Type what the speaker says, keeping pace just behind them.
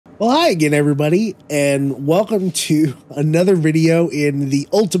Well, hi again, everybody, and welcome to another video in the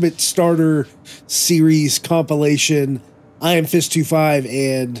Ultimate Starter Series compilation. I am Fist-25,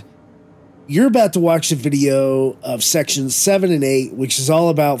 and you're about to watch the video of sections 7 and 8, which is all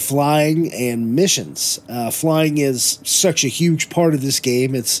about flying and missions. Flying is such a huge part of this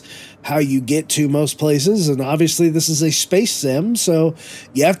game. It's how you get to most places, and obviously this is a space sim, so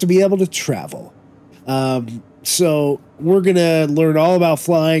you have to be able to travel. So we're going to learn all about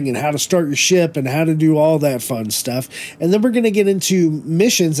flying and how to start your ship and how to do all that fun stuff. And then we're going to get into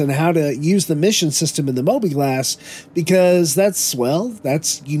missions and how to use the mission system in the mobiGlas, because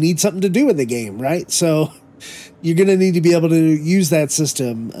you need something to do in the game, right? So you're going to need to be able to use that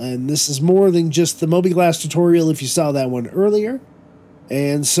system. And this is more than just the mobiGlas tutorial if you saw that one earlier.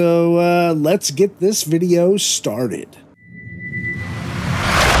 And so let's get this video started.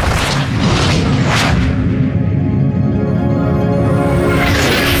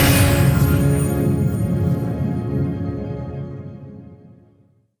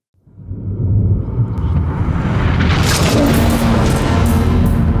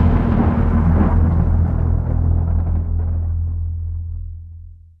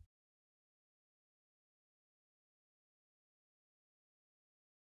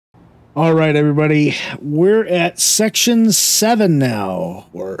 All right, everybody, we're at section 7 now.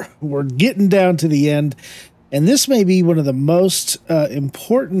 We're getting down to the end, and this may be one of the most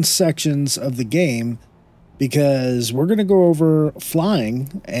important sections of the game, because we're going to go over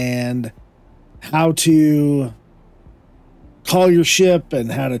flying and how to call your ship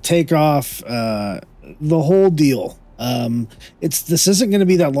and how to take off, the whole deal. This isn't going to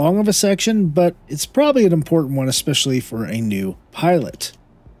be that long of a section, but it's probably an important one, especially for a new pilot.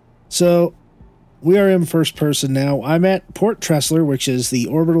 So we are in first person now. I'm at Port Tressler, which is the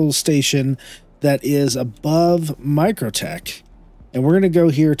orbital station that is above Microtech. And we're going to go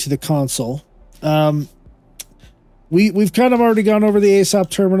here to the console. We've kind of already gone over the ASOP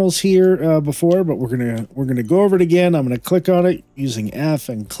terminals here before, but we're gonna go over it again. I'm going to click on it using F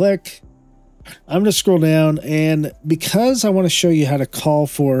and click. I'm going to scroll down, and because I want to show you how to call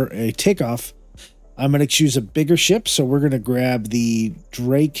for a takeoff, I'm going to choose a bigger ship, so we're going to grab the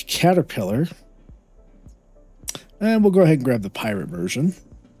Drake Caterpillar. And we'll go ahead and grab the pirate version.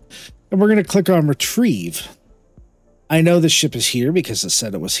 And we're going to click on Retrieve. I know the ship is here because it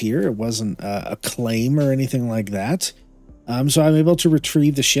said it was here. It wasn't a claim or anything like that. So I'm able to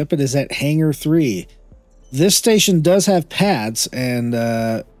retrieve the ship. It is at Hangar 3. This station does have pads, and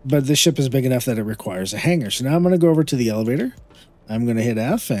but this ship is big enough that it requires a hangar. So now I'm going to go over to the elevator. I'm going to hit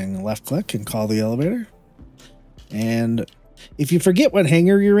F and left click and call the elevator. And if you forget what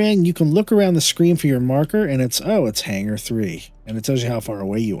hangar you're in, you can look around the screen for your marker, and it's Hangar 3. And it tells you how far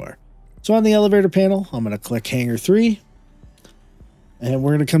away you are. So on the elevator panel, I'm going to click Hangar 3. And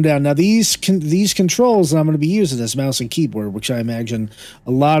we're going to come down. Now these controls that I'm going to be using is mouse and keyboard, which I imagine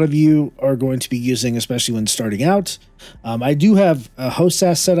a lot of you are going to be using, especially when starting out. I do have a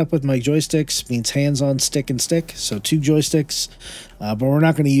HostAS set up with my joysticks, means hands-on stick and stick, so 2 joysticks. But we're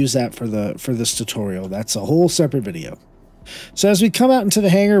not going to use that for this tutorial. That's a whole separate video. So as we come out into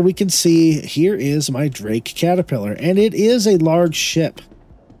the hangar, we can see here is my Drake Caterpillar, and it is a large ship.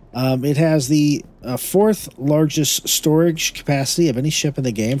 It has the 4th largest storage capacity of any ship in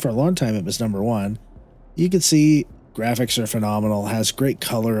the game. For a long time, it was #1. You can see graphics are phenomenal, has great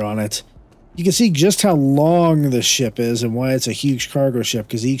color on it. You can see just how long the ship is and why it's a huge cargo ship,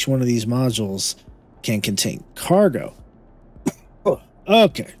 because each one of these modules can contain cargo.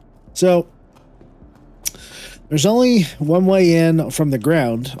 Okay, so there's only one way in from the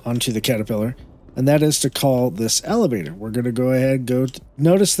ground onto the Caterpillar, and that is to call this elevator. We're going to go ahead and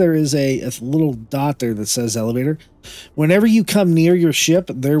notice there is a little dot there that says elevator. Whenever you come near your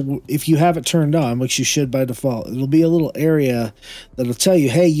ship, if you have it turned on, which you should by default, it'll be a little area that'll tell you,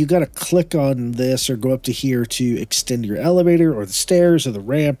 hey, you got to click on this or go up to here to extend your elevator or the stairs or the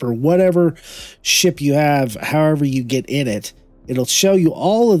ramp or whatever ship you have, however you get in it. It'll show you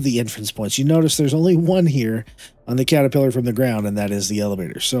all of the entrance points. You notice there's only one here on the Caterpillar from the ground, and that is the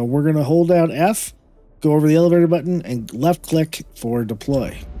elevator. So we're going to hold down F, go over the elevator button, and left click for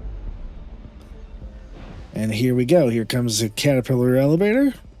deploy. And here we go. Here comes the Caterpillar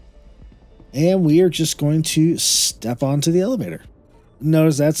elevator. And we are just going to step onto the elevator.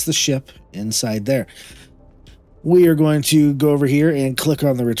 Notice that's the ship inside there. We are going to go over here and click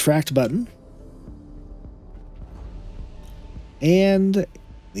on the retract button. And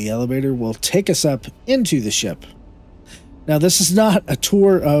the elevator will take us up into the ship. Now, this is not a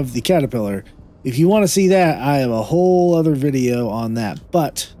tour of the Caterpillar. If you want to see that, I have a whole other video on that.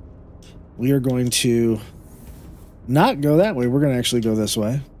 But we are going to not go that way. We're going to actually go this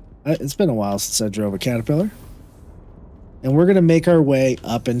way. It's been a while since I drove a Caterpillar. And we're going to make our way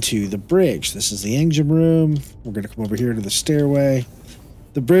up into the bridge. This is the engine room. We're going to come over here to the stairway.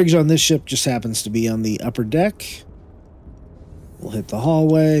 The bridge on this ship just happens to be on the upper deck. We'll hit the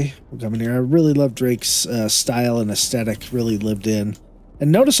hallway. We'll come in here. I really love Drake's style and aesthetic, really lived in.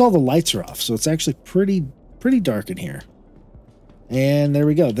 And notice all the lights are off, so it's actually pretty dark in here. And there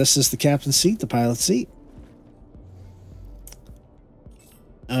we go. This is the captain's seat, the pilot's seat.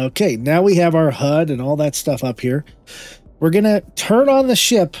 Okay, now we have our HUD and all that stuff up here. We're going to turn on the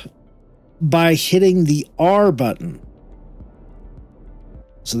ship by hitting the R button.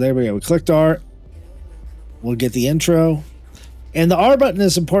 So there we go. We clicked R. We'll get the intro. And the R button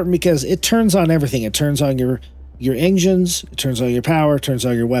is important because it turns on everything. It turns on your engines, it turns on your power, turns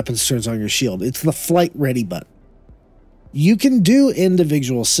on your weapons, turns on your shield. It's the flight ready button. You can do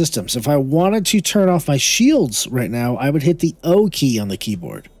individual systems. If I wanted to turn off my shields right now, I would hit the O key on the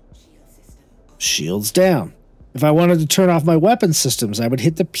keyboard. Shields down. If I wanted to turn off my weapon systems, I would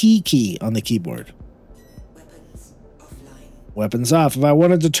hit the P key on the keyboard. Weapons offline. Weapons off. If I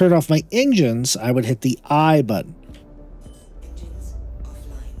wanted to turn off my engines, I would hit the I button.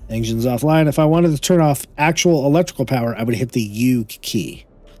 Engines offline. If I wanted to turn off actual electrical power, I would hit the U key.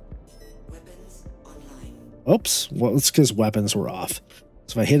 Weapons online. Oops. Well, it's because weapons were off.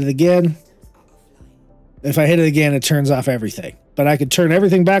 So if I hit it again, it turns off everything. But I could turn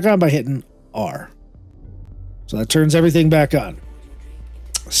everything back on by hitting R. So that turns everything back on.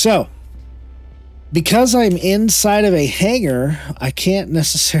 So, because I'm inside of a hangar, I can't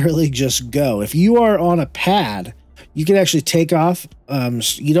necessarily just go. If you are on a pad, you can actually take off.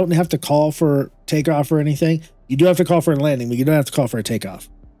 You don't have to call for takeoff or anything. You do have to call for a landing, but you don't have to call for a takeoff.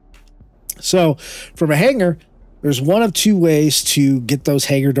 So from a hangar, there's one of two ways to get those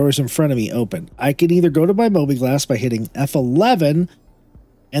hangar doors in front of me open. I can either go to my mobi-glass by hitting F11,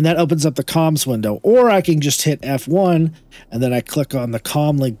 and that opens up the comms window, or I can just hit F1, and then I click on the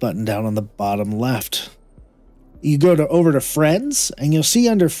comm link button down on the bottom left. You go over to Friends, and you'll see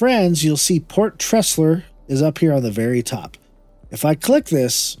under Friends, you'll see Port Tressler is up here on the very top. If I click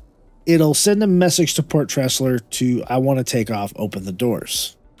this, it'll send a message to Port Tressler to, I want to take off, open the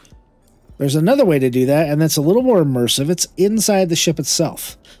doors. There's another way to do that, and that's a little more immersive. It's inside the ship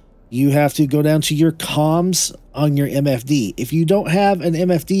itself. You have to go down to your comms on your MFD. If you don't have an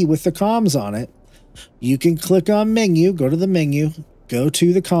MFD with the comms on it, you can click on menu, go to the menu, go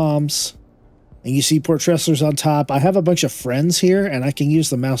to the comms, and you see Port Tressler's on top. I have a bunch of friends here, and I can use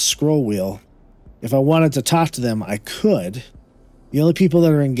the mouse scroll wheel. If I wanted to talk to them, I could. The only people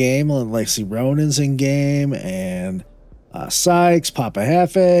that are in game, like see Ronin's in game, and Sykes, Papa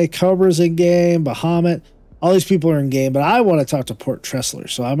Hefe, Cobra's in game, Bahamut. All these people are in game, but I want to talk to Port Tressler.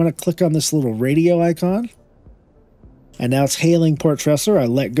 So I'm going to click on this little radio icon. And now it's hailing Port Tressler. I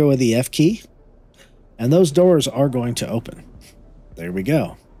let go of the F key. And those doors are going to open. There we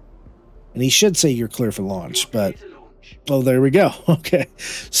go. And he should say you're clear for launch, but... oh, there we go. Okay.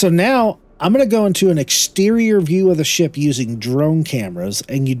 So now I'm going to go into an exterior view of the ship using drone cameras,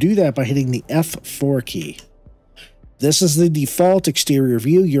 and you do that by hitting the F4 key. This is the default exterior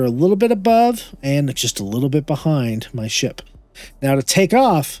view. You're a little bit above and just a little bit behind my ship. Now to take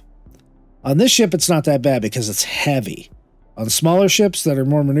off, on this ship it's not that bad because it's heavy. On smaller ships that are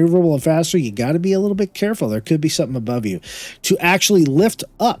more maneuverable and faster, you got to be a little bit careful. There could be something above you. To actually lift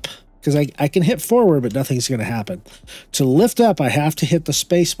up, because I can hit forward, but nothing's going to happen. To lift up, I have to hit the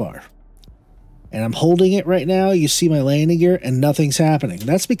space bar. And I'm holding it right now. You see my landing gear, and nothing's happening.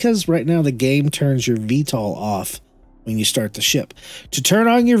 That's because right now the game turns your VTOL off when you start the ship. To turn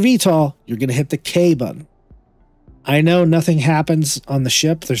on your VTOL, you're going to hit the K button. I know nothing happens on the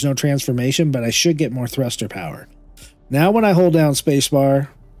ship. There's no transformation, but I should get more thruster power. Now when I hold down spacebar,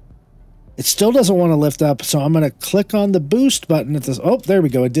 it still doesn't want to lift up, so I'm going to click on the boost button at this. Oh, there we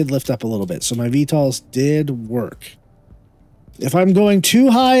go. It did lift up a little bit, so my VTOLs did work. If I'm going too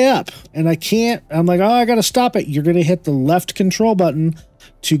high up and I can't, I'm like, oh, I got to stop it. You're going to hit the left control button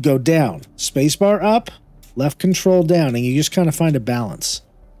to go down. Spacebar up, left control down, and you just kind of find a balance.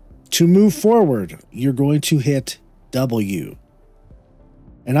 To move forward, you're going to hit W.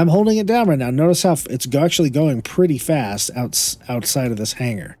 And I'm holding it down right now. Notice how it's actually going pretty fast outside of this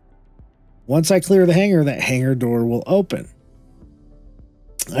hangar. Once I clear the hangar, that hangar door will open.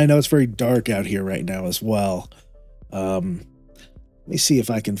 I know it's very dark out here right now as well. Let me see if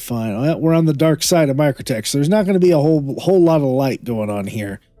I can find... well, we're on the dark side of Microtech, so there's not going to be a whole lot of light going on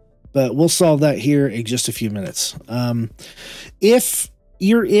here. But we'll solve that here in just a few minutes. If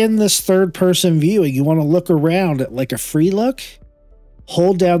you're in this third-person view and you want to look around at like a free look,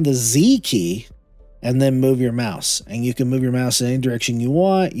 hold down the Z key, and then move your mouse. And you can move your mouse in any direction you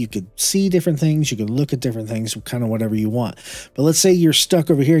want. You could see different things. You can look at different things, kind of whatever you want. But let's say you're stuck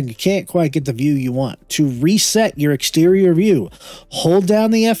over here and you can't quite get the view you want. To reset your exterior view, hold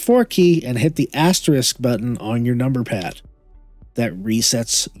down the F4 key and hit the asterisk button on your number pad. That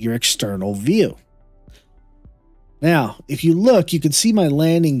resets your external view. Now, if you look, you can see my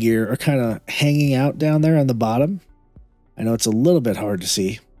landing gear are kind of hanging out down there on the bottom. I know it's a little bit hard to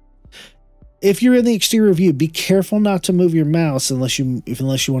see. If you're in the exterior view, be careful not to move your mouse unless you want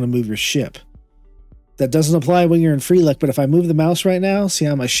to move your ship. That doesn't apply when you're in free look, but if I move the mouse right now, see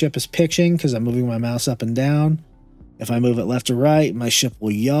how my ship is pitching because I'm moving my mouse up and down. If I move it left or right, my ship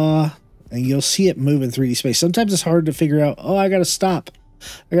will yaw, and you'll see it move in 3D space. Sometimes it's hard to figure out, oh, I got to stop.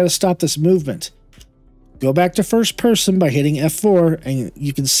 I got to stop this movement. Go back to first person by hitting F4, and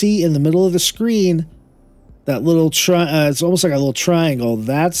you can see in the middle of the screen that little it's almost like a little triangle.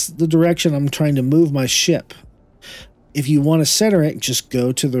 That's the direction I'm trying to move my ship. If you want to center it, just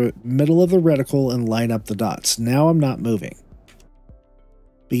go to the middle of the reticle and line up the dots. Now I'm not moving.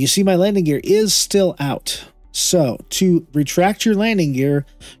 But you see my landing gear is still out. So to retract your landing gear,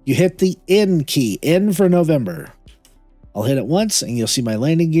 you hit the N key, N for November. I'll hit it once and you'll see my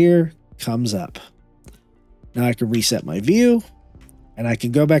landing gear comes up. Now I can reset my view. And I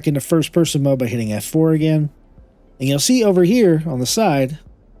can go back into first person mode by hitting F4 again. And you'll see over here on the side,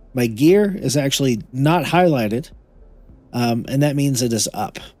 my gear is actually not highlighted. And that means it is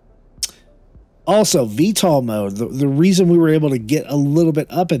up. Also, VTOL mode, the reason we were able to get a little bit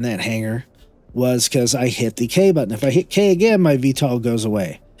up in that hangar was because I hit the K button. If I hit K again, my VTOL goes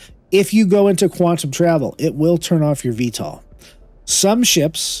away. If you go into quantum travel, it will turn off your VTOL. Some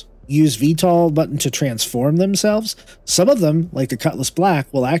ships use VTOL button to transform themselves. Some of them, like the Cutlass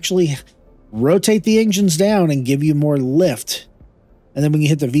Black, will actually rotate the engines down and give you more lift. And then when you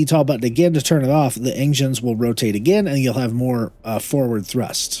hit the VTOL button again to turn it off, the engines will rotate again and you'll have more forward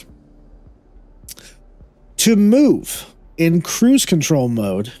thrust. To move in cruise control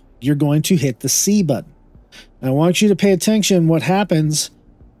mode, you're going to hit the C button. I want you to pay attention what happens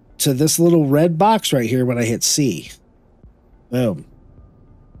to this little red box right here when I hit C. Boom.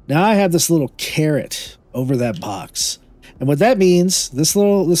 Now I have this little caret over that box. And what that means, this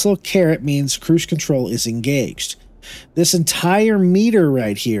little caret means cruise control is engaged. This entire meter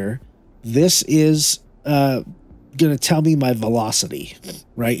right here, this is going to tell me my velocity,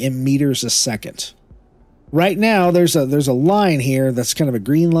 right, in meters a second. Right now, there's a line here that's kind of a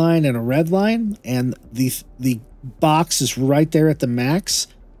green line and a red line, and the box is right there at the max.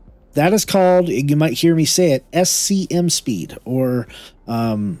 That is called, you might hear me say it, SCM speed, or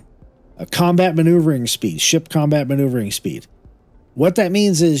a combat maneuvering speed, ship combat maneuvering speed. What that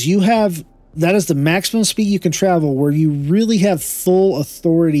means is that is the maximum speed you can travel where you really have full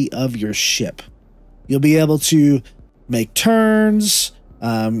authority of your ship. You'll be able to make turns,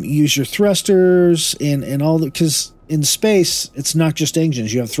 use your thrusters, and all that, because in space, it's not just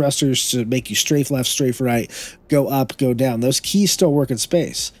engines. You have thrusters to make you strafe left, strafe right, go up, go down. Those keys still work in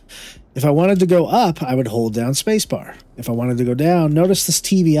space. If I wanted to go up, I would hold down spacebar. If I wanted to go down, notice this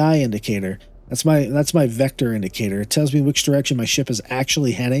TVI indicator. That's my vector indicator. It tells me which direction my ship is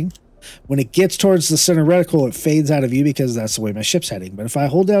actually heading. When it gets towards the center reticle, it fades out of view because that's the way my ship's heading. But if I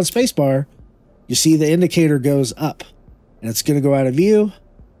hold down spacebar, you see the indicator goes up. And it's going to go out of view.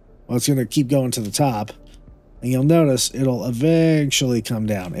 Well, it's going to keep going to the top. And you'll notice it'll eventually come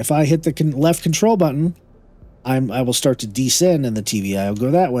down. If I hit the left control button, I will start to descend in the TVI. I'll go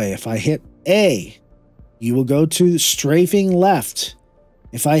that way. If I hit A, you will go to strafing left.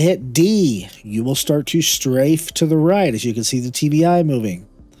 If I hit D, you will start to strafe to the right, as you can see the TVI moving.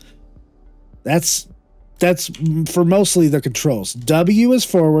 That's for mostly the controls. W is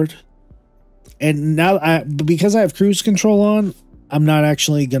forward. And now, because I have cruise control on, I'm not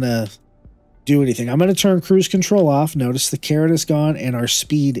actually going to do anything. I'm going to turn cruise control off. Notice the caret is gone and our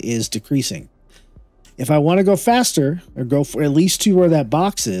speed is decreasing. If I want to go faster, or go for at least to where that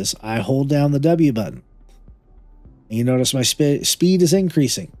box is, I hold down the W button. And you notice my speed is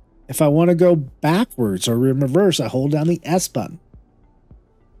increasing. If I want to go backwards or in reverse, I hold down the S button.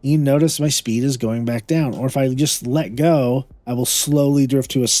 You notice my speed is going back down. Or if I just let go, I will slowly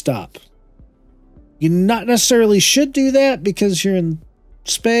drift to a stop. You not necessarily should do that because you're in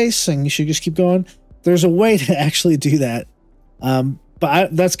space and you should just keep going. There's a way to actually do that.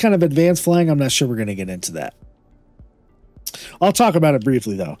 But that's kind of advanced flying. I'm not sure we're going to get into that. I'll talk about it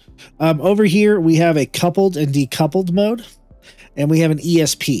briefly, though. Over here, we have a coupled and decoupled mode, and we have an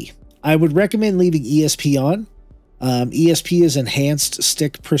ESP. I would recommend leaving ESP on. ESP is enhanced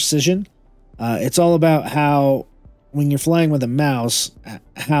stick precision. It's all about how when you're flying with a mouse,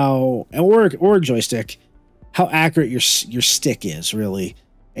 how or a joystick, how accurate your stick is really,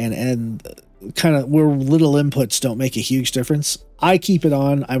 and kind of where little inputs don't make a huge difference. I keep it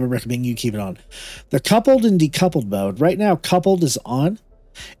on. I would recommend you keep it on. The coupled and decoupled mode right now, coupled is on,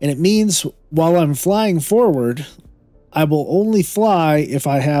 and it means while I'm flying forward, I will only fly if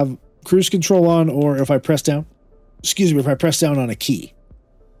I have cruise control on or if I press down. Excuse me, if I press down on a key,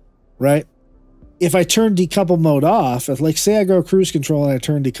 right? If I turn decouple mode off, if like say I go cruise control and I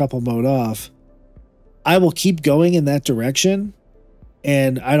turn decouple mode off, I will keep going in that direction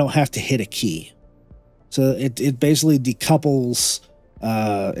and I don't have to hit a key. So it basically decouples,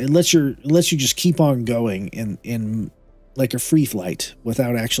 it lets you just keep on going in like a free flight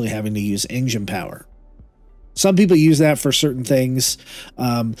without actually having to use engine power. Some people use that for certain things.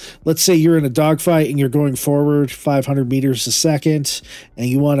 Let's say you're in a dogfight and you're going forward 500 meters a second, and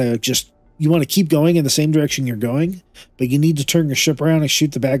you want to keep going in the same direction you're going, but you need to turn your ship around and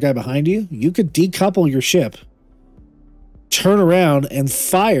shoot the bad guy behind you. You could decouple your ship, turn around, and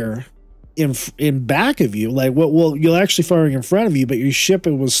fire in back of you. Like you'll actually firing in front of you, but your ship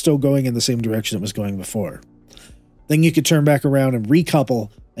was still going in the same direction it was going before. Then you could turn back around and recouple,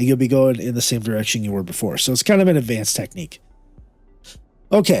 and you'll be going in the same direction you were before. So it's kind of an advanced technique.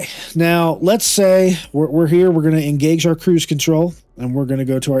 Okay, now let's say we're here. We're going to engage our cruise control, and we're going to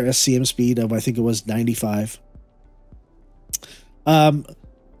go to our SCM speed of, I think it was 95.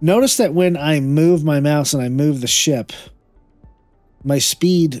 Notice that when I move my mouse and I move the ship, my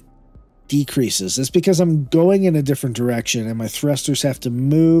speed decreases. It's because I'm going in a different direction, and my thrusters have to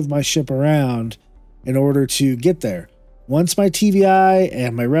move my ship around in order to get there. Once my TVI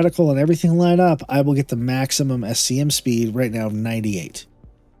and my reticle and everything line up, I will get the maximum SCM speed right now of 98.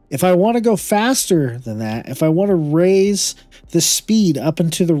 If I want to go faster than that, if I want to raise the speed up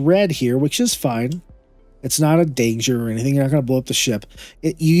into the red here, which is fine, it's not a danger or anything, you're not going to blow up the ship,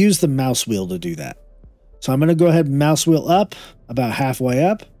 you use the mouse wheel to do that. So I'm going to go ahead and mouse wheel up, about halfway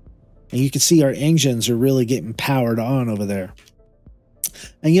up, and you can see our engines are really getting powered on over there.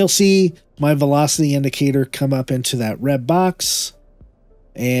 And you'll see my velocity indicator come up into that red box,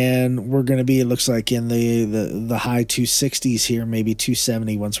 and we're going to be, it looks like, in the high 260s here, maybe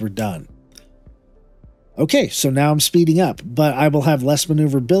 270 once we're done. Okay, so now I'm speeding up, but I will have less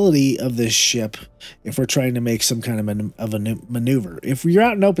maneuverability of this ship if we're trying to make some kind of a maneuver. If you're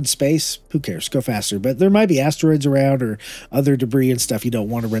out in open space, who cares? Go faster. But there might be asteroids around or other debris and stuff you don't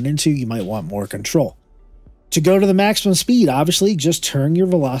want to run into. You might want more control. To go to the maximum speed, obviously, just turn your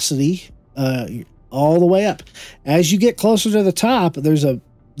velocity all the way up. As you get closer to the top, the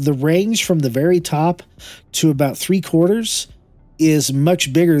range from the very top to about 3/4 is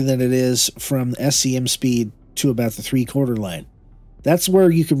much bigger than it is from SCM speed to about the 3/4 line. That's where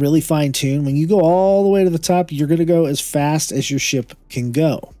you can really fine tune. When you go all the way to the top, you're going to go as fast as your ship can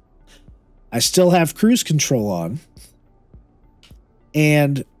go. I still have cruise control on,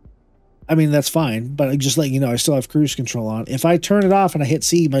 and I mean, that's fine, but I just let you know I still have cruise control on. If I turn it off and I hit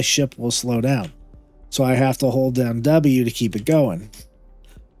C, my ship will slow down. So I have to hold down W to keep it going.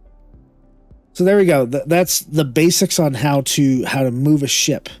 So there we go. That's the basics on how to move a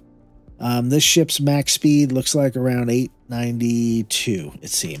ship. This ship's max speed looks like around 892,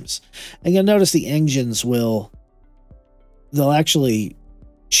 it seems. And you'll notice the engines they'll actually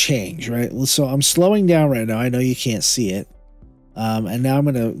change, right? So I'm slowing down right now. I know you can't see it. And now I'm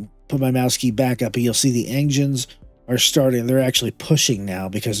going to put my mouse key back up, and you'll see the engines are starting. They're actually pushing now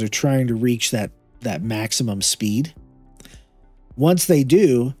because they're trying to reach that maximum speed. Once they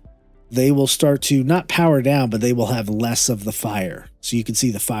do, they will start to not power down, but they will have less of the fire. So you can see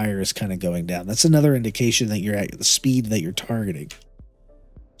the fire is kind of going down. That's another indication that you're at the speed that you're targeting.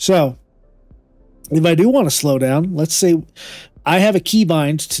 So if I do want to slow down, let's say I have a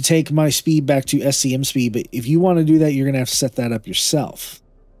keybind to take my speed back to SCM speed, but if you want to do that, you're going to have to set that up yourself.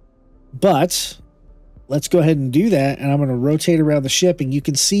 But let's go ahead and do that, and I'm going to rotate around the ship, and you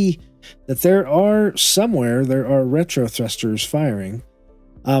can see that there are retro thrusters firing.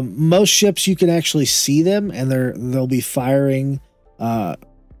 Most ships you can actually see them, and they'll be firing to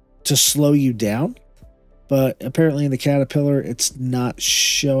slow you down. But apparently in the Caterpillar, it's not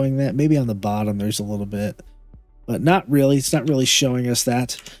showing that. Maybe on the bottom there's a little bit, but not really. It's not really showing us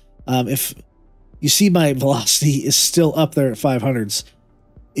that. If you see, my velocity is still up there at 500s.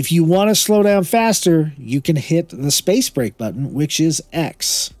 If you want to slow down faster, you can hit the space brake button, which is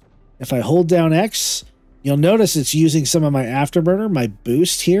X. If I hold down X, you'll notice it's using some of my afterburner, my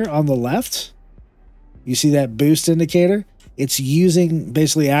boost here on the left. You see that boost indicator? It's using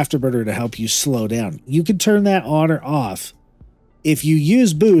basically afterburner to help you slow down. You can turn that on or off. If you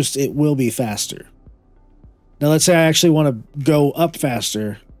use boost, it will be faster. Now, let's say I actually want to go up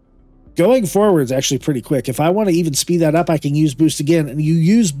faster. Going forward is actually pretty quick. If I want to even speed that up, I can use boost again. And you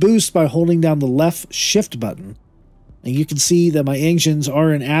use boost by holding down the left shift button. And you can see that my engines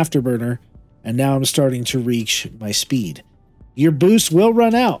are in afterburner. And now I'm starting to reach my speed. Your boost will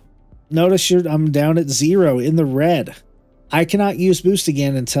run out. Notice I'm down at 0 in the red. I cannot use boost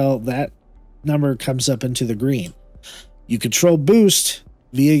again until that number comes up into the green. You control boost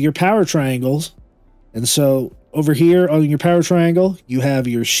via your power triangles. And so over here on your power triangle, you have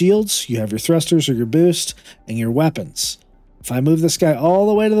your shields, you have your thrusters or your boost, and your weapons. If I move this guy all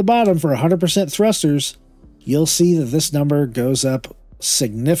the way to the bottom for 100% thrusters, you'll see that this number goes up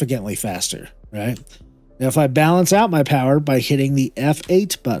significantly faster, right? Now, if I balance out my power by hitting the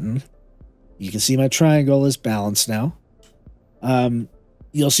F8 button, you can see my triangle is balanced now.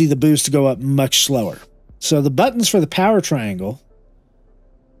 You'll see the boost go up much slower. So the buttons for the power triangle,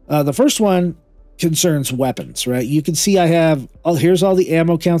 the first one concerns weapons, right? You can see I have, here's all the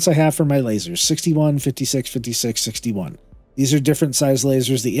ammo counts I have for my lasers, 61, 56, 56, 61. These are different size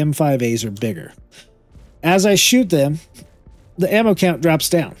lasers. The M5As are bigger. As I shoot them, the ammo count drops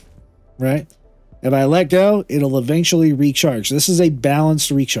down, right? If I let go, it'll eventually recharge. This is a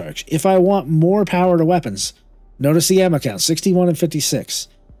balanced recharge. If I want more power to weapons, notice the ammo count, 61 and 56.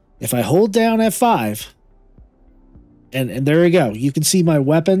 If I hold down F5, and there we go, you can see my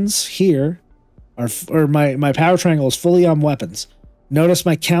weapons here, or my power triangle is fully on weapons. Notice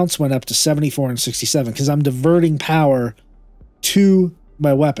my counts went up to 74 and 67 because I'm diverting power to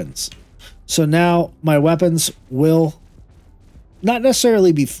my weapons. So now my weapons will not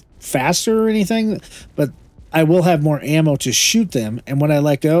necessarily be faster or anything, but I will have more ammo to shoot them. And when I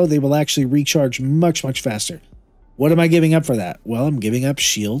let go, they will actually recharge much, much faster. What am I giving up for that? Well, I'm giving up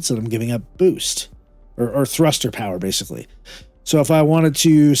shields and I'm giving up boost or thruster power, basically. So if I wanted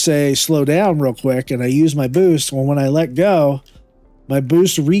to, say, slow down real quick and I use my boost, well, when I let go, my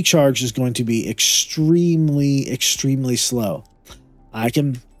boost recharge is going to be extremely, extremely slow. I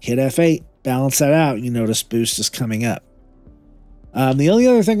can hit F8, balance that out. You notice boost is coming up. The only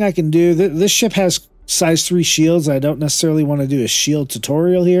other thing I can do, this ship has size 3 shields. I don't necessarily want to do a shield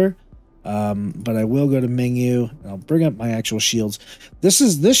tutorial here, but I will go to menu. I'll bring up my actual shields.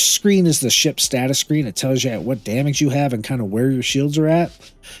 This screen is the ship status screen. It tells you what damage you have and kind of where your shields are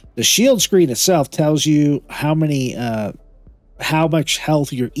at. The shield screen itself tells you how much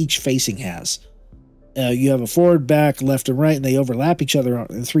health your each facing has. You have a forward, back, left, and right, and they overlap each other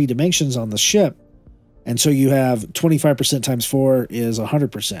in 3 dimensions on the ship. And so you have 25% times 4 is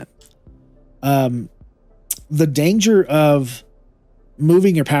 100%. The danger of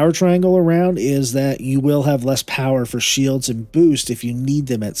moving your power triangle around is that you will have less power for shields and boost if you need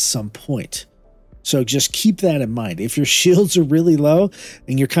them at some point. So just keep that in mind. If your shields are really low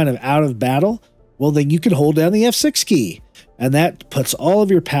and you're kind of out of battle, well, then you can hold down the F6 key, and that puts all of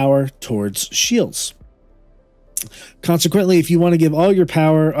your power towards shields. Consequently, if you want to give all your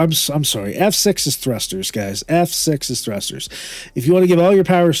power, I'm sorry, F6 is thrusters, guys. F6 is thrusters. If you want to give all your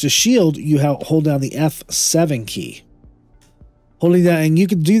powers to shield, you hold down the F7 key. Holding that, and you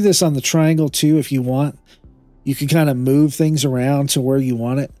can do this on the triangle too if you want. You can kind of move things around to where you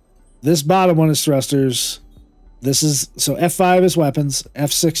want it. This bottom one is thrusters. So F5 is weapons,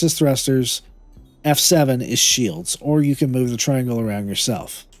 F6 is thrusters, F7 is shields, or you can move the triangle around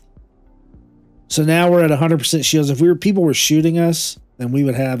yourself. So now we're at 100% shields. If people were shooting us, then we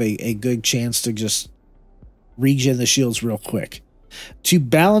would have a good chance to just regen the shields real quick. To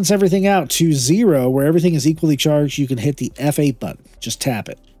balance everything out to 0, where everything is equally charged, you can hit the F8 button. Just tap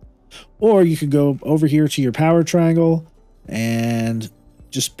it. Or you could go over here to your power triangle and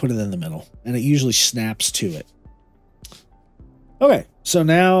just put it in the middle. And it usually snaps to it. Okay, so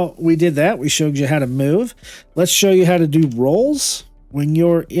now we did that. We showed you how to move. Let's show you how to do rolls. When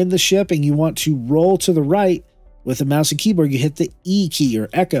you're in the ship and you want to roll to the right with the mouse and keyboard, you hit the E key or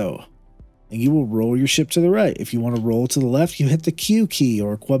echo, and you will roll your ship to the right. If you want to roll to the left, you hit the Q key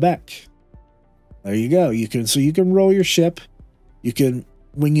or Quebec. There you go. You can roll your ship. You can,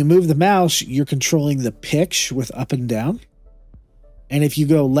 when you move the mouse, you're controlling the pitch with up and down. And if you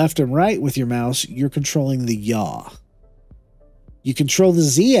go left and right with your mouse, you're controlling the yaw. You control the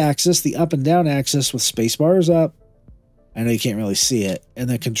Z axis, the up and down axis, with space bars up. I know you can't really see it. And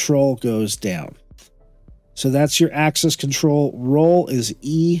the control goes down. So that's your axis control. Roll is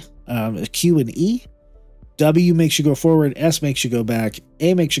E, Q and E. W makes you go forward. S makes you go back.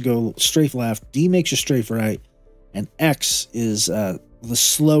 A makes you go strafe left. D makes you strafe right. And X is the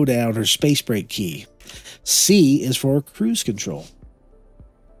slow down or space brake key. C is for cruise control.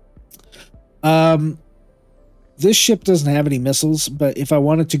 This ship doesn't have any missiles, but if I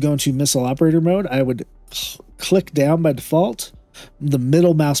wanted to go into missile operator mode, I would click down by default, the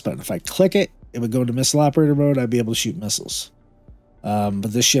middle mouse button. If I click it, it would go into missile operator mode. I'd be able to shoot missiles.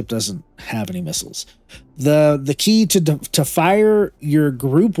 But this ship doesn't have any missiles. The key to fire your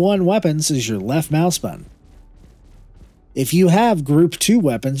group 1 weapons is your left mouse button. If you have group 2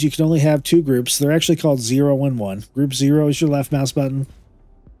 weapons, you can only have 2 groups. They're actually called 0 and 1. Group 0 is your left mouse button.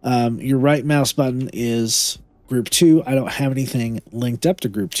 Your right mouse button is group 2. I don't have anything linked up to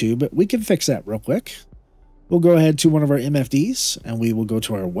group 2, but we can fix that real quick. We'll go ahead to one of our MFDs, and we will go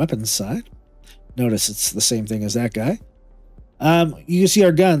to our weapons side. Notice it's the same thing as that guy. You can see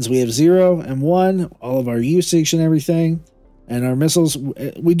our guns. We have 0 and 1, all of our usage and everything. And our missiles,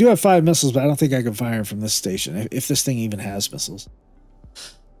 we do have 5 missiles, but I don't think I can fire from this station, if this thing even has missiles.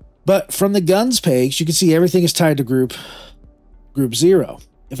 But from the guns page, you can see everything is tied to group 0.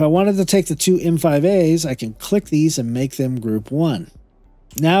 If I wanted to take the 2 M5As, I can click these and make them group 1.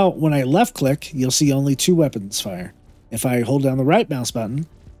 Now, when I left click, you'll see only 2 weapons fire. If I hold down the right mouse button,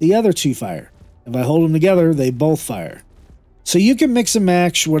 the other 2 fire. If I hold them together, they both fire. So you can mix and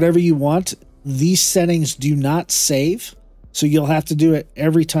match whatever you want. These settings do not save. So you'll have to do it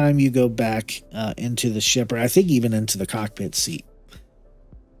every time you go back into the ship, or I think even into the cockpit seat.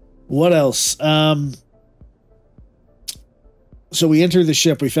 What else? So we entered the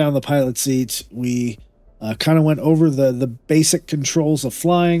ship. We found the pilot seat. We kind of went over the basic controls of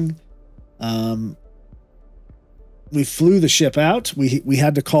flying. We flew the ship out. We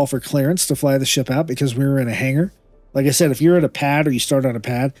had to call for clearance to fly the ship out because we were in a hangar. Like I said, if you're at a pad or you start on a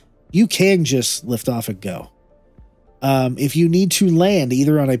pad, you can just lift off and go. If you need to land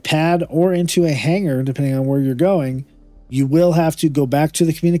either on a pad or into a hangar, depending on where you're going, you will have to go back to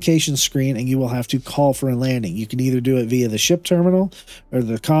the communication screen and you will have to call for a landing. You can either do it via the ship terminal or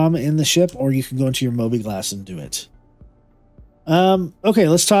the comm in the ship, or you can go into your Mobiglass and do it. Okay,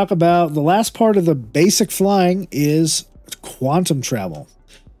 let's talk about the last part of the basic flying is quantum travel.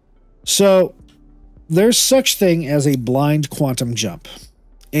 So there's such thing as a blind quantum jump,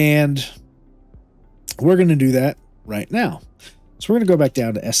 and we're going to do that right now. So we're going to go back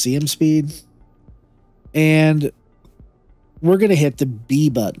down to SCM speed, and we're going to hit the B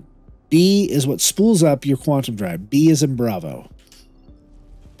button. B is what spools up your quantum drive. B is in Bravo.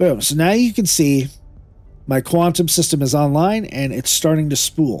 Boom. So now you can see my quantum system is online and it's starting to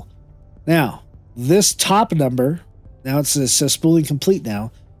spool. Now, this top number, now it says spooling complete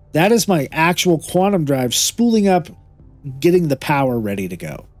now. That is my actual quantum drive spooling up, getting the power ready to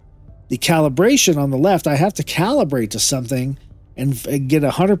go. The calibration on the left, I have to calibrate to something and get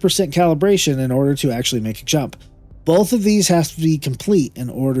 100% calibration in order to actually make a jump. Both of these have to be complete in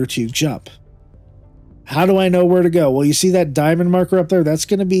order to jump. How do I know where to go? Well, you see that diamond marker up there? That's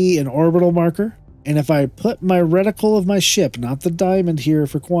going to be an orbital marker. And if I put my reticle of my ship, not the diamond here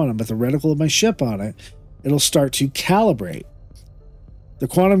for quantum, but the reticle of my ship on it, it'll start to calibrate. The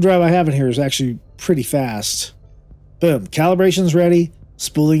quantum drive I have in here is actually pretty fast. Boom, calibration's ready,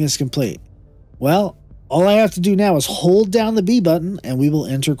 spooling is complete. Well, all I have to do now is hold down the B button and we will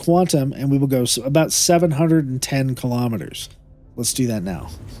enter quantum and we will go about 710 kilometers. Let's do that now.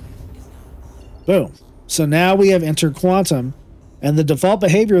 Boom. So now we have entered quantum, and the default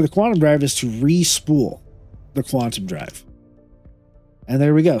behavior of the quantum drive is to re-spool the quantum drive. And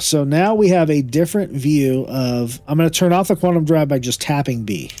there we go. So now we have a different view of, I'm going to turn off the quantum drive by just tapping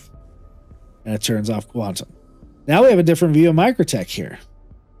B. And it turns off quantum. Now we have a different view of Microtech here.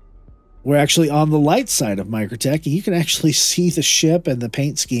 We're actually on the light side of Microtech, and you can actually see the ship and the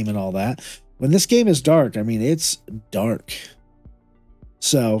paint scheme and all that. When this game is dark, I mean, it's dark.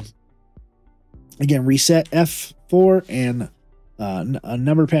 So, again, reset F4 and a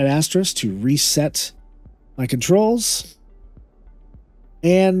number pad asterisk to reset my controls.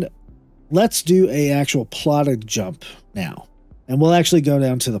 And let's do a actual plotted jump now. And we'll actually go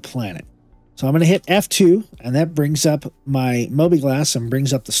down to the planet. So I'm going to hit F2, and that brings up my Mobiglass and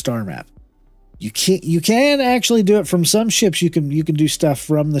brings up the star map. You can actually do it from some ships. You can do stuff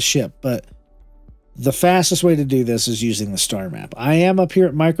from the ship, but the fastest way to do this is using the star map. I am up here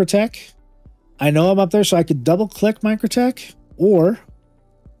at Microtech. I know I'm up there, so I could double click Microtech, or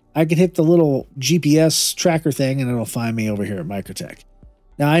I could hit the little GPS tracker thing and it'll find me over here at Microtech.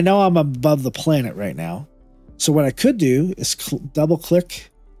 Now I know I'm above the planet right now, so what I could do is double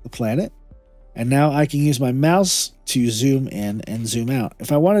click the planet. And now I can use my mouse to zoom in and zoom out.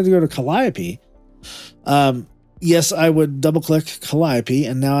 If I wanted to go to Calliope, yes, I would double click Calliope,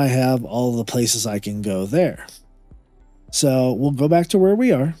 and now I have all the places I can go there. So we'll go back to where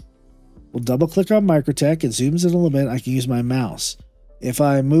we are. We'll double click on Microtech. It zooms in a little bit. I can use my mouse. If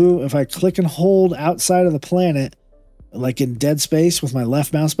I click and hold outside of the planet, like in dead space with my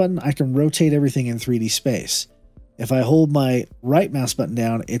left mouse button, I can rotate everything in 3D space. If I hold my right mouse button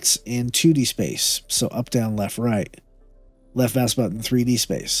down, it's in 2D space. So up, down, left, right. Left mouse button, 3D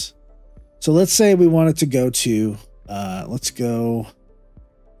space. So let's say we wanted to go to, let's go,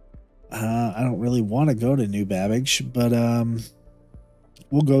 I don't really want to go to New Babbage, but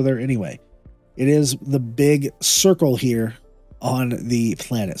we'll go there anyway. It is the big circle here on the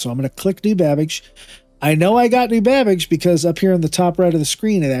planet. So I'm going to click New Babbage. I know I got New Babbage because up here on the top right of the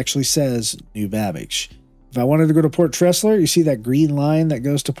screen, it actually says New Babbage. If I wanted to go to Port Tressler, you see that green line that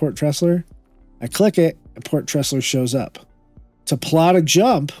goes to Port Tressler? I click it and Port Tressler shows up. To plot a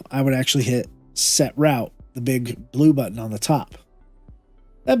jump, I would actually hit Set Route, the big blue button on the top.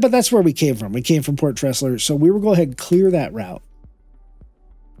 But that's where we came from. We came from Port Tressler, so we will go ahead and clear that route.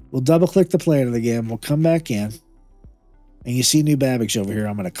 We'll double click the planet again. We'll come back in. And you see New Babbage over here.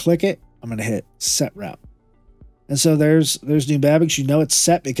 I'm going to click it. I'm going to hit Set Route. And so there's New Babbage. You know it's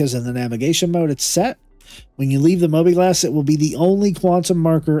set because in the navigation mode it's set. When you leave the mobiGlas, it will be the only quantum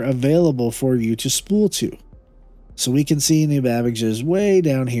marker available for you to spool to. So we can see New Babbage is way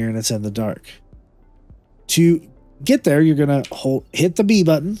down here and it's in the dark. To get there, you're going to hit the B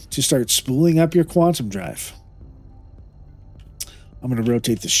button to start spooling up your quantum drive. I'm going to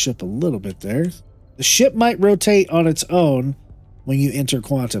rotate the ship a little bit there. The ship might rotate on its own when you enter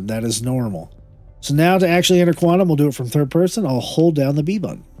quantum. That is normal. So now to actually enter quantum, we'll do it from third person. I'll hold down the B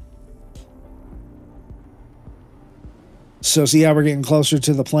button. So see how we're getting closer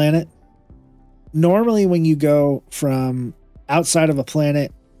to the planet? Normally when you go from outside of a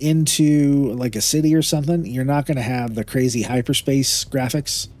planet into like a city or something, you're not going to have the crazy hyperspace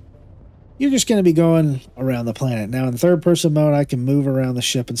graphics. You're just going to be going around the planet. Now in third person mode, I can move around the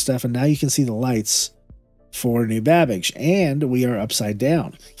ship and stuff. And now you can see the lights for New Babbage. And we are upside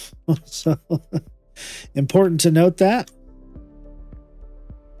down. So important to note that.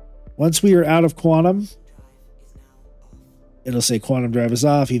 Once we are out of quantum, it'll say quantum drive is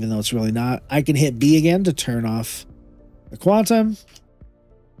off, even though it's really not. I can hit B again to turn off the quantum,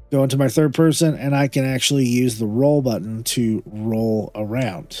 go into my third person, and I can actually use the roll button to roll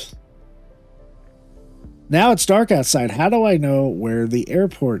around. Now it's dark outside. How do I know where the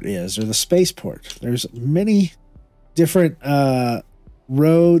airport is or the spaceport? There's many different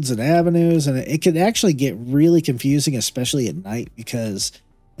roads and avenues, and it can actually get really confusing, especially at night, because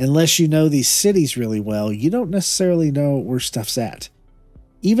unless you know these cities really well, you don't necessarily know where stuff's at.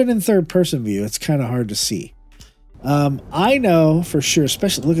 Even in third-person view, it's kind of hard to see. I know for sure,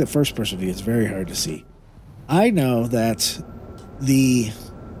 especially look at first-person view, it's very hard to see. I know that the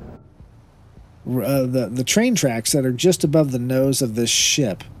train tracks that are just above the nose of this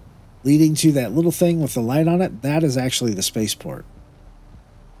ship, leading to that little thing with the light on it, that is actually the spaceport.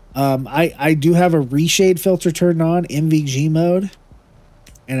 I do have a reshade filter turned on, MVG mode.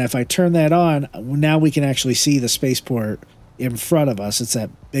 And if I turn that on, now we can actually see the spaceport in front of us. It's that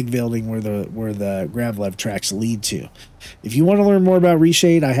big building where the gravlev tracks lead to. If you want to learn more about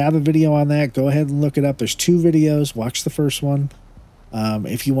reshade, I have a video on that. Go ahead and look it up. There's 2 videos. Watch the first one.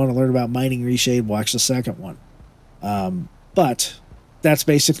 If you want to learn about mining reshade, watch the second one. But that's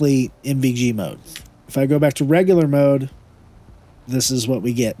basically MVG mode. If I go back to regular mode, this is what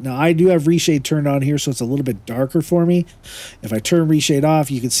we get. Now, I do have reshade turned on here, so it's a little bit darker for me. If I turn reshade off,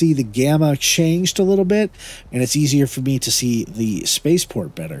 you can see the gamma changed a little bit, and it's easier for me to see the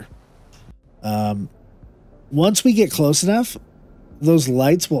spaceport better. Once we get close enough, those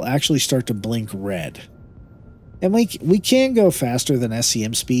lights will actually start to blink red. And we can go faster than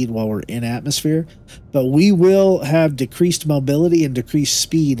SCM speed while we're in atmosphere, but we will have decreased mobility and decreased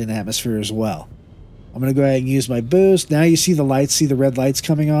speed in atmosphere as well. I'm going to go ahead and use my boost. Now you see the lights, see the red lights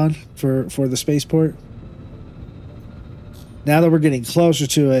coming on for the spaceport. Now that we're getting closer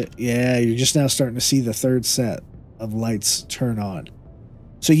to it, yeah, you're just now starting to see the third set of lights turn on.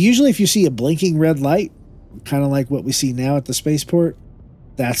 So usually if you see a blinking red light, kind of like what we see now at the spaceport,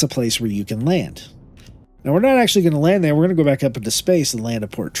 that's a place where you can land. Now we're not actually going to land there. We're going to go back up into space and land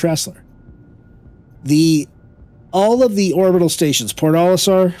at Port Tressler. All of the orbital stations, Port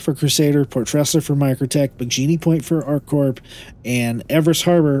Olisar for Crusader, Port Tressler for Microtech, Bikini Point for ArcCorp, and Everest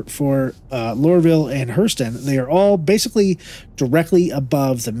Harbor for Lorville and Hurston, they are all basically directly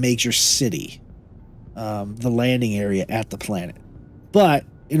above the major city, the landing area at the planet. But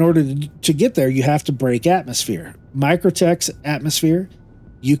in order to get there, you have to break atmosphere. Microtech's atmosphere,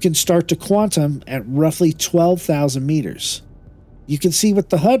 you can start to quantum at roughly 12,000 meters. You can see with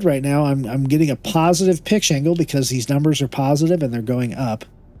the HUD right now, I'm getting a positive pitch angle because these numbers are positive and they're going up.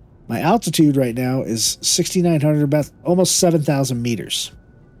 My altitude right now is 6,900, about almost 7,000 meters.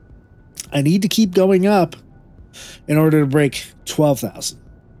 I need to keep going up in order to break 12,000.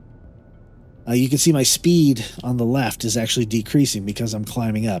 You can see my speed on the left is actually decreasing because I'm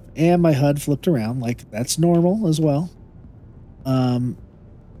climbing up. And my HUD flipped around, like that's normal as well.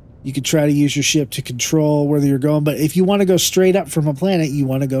 You could try to use your ship to control whether you're going, but if you want to go straight up from a planet, you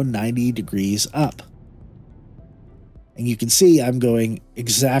want to go 90 degrees up. And you can see I'm going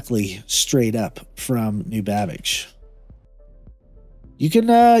exactly straight up from New Babbage. You can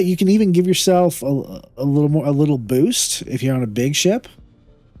even give yourself a little boost if you're on a big ship.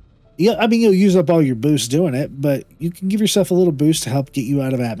 Yeah, I mean, you'll use up all your boosts doing it, but you can give yourself a little boost to help get you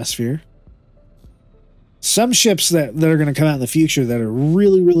out of atmosphere. Some ships that are going to come out in the future that are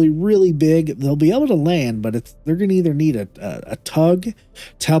really, really, really big, they'll be able to land, but they're going to either need a tug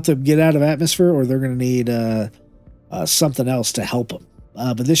to help them get out of atmosphere, or they're going to need something else to help them.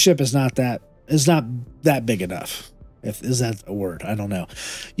 But this ship is not that big enough. Is that a word? I don't know.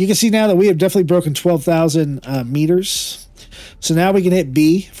 You can see now that we have definitely broken 12,000 meters. So now we can hit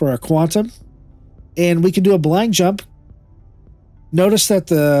B for our quantum, and we can do a blind jump. Notice that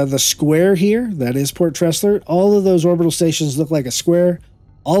the square here, that is Port Tressler, all of those orbital stations look like a square.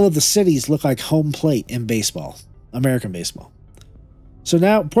 All of the cities look like home plate in baseball, American baseball. So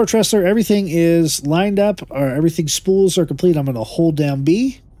now Port Tressler, everything is lined up, or everything spools are complete. I'm going to hold down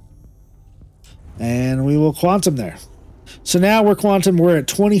B, and we will quantum there. So now we're at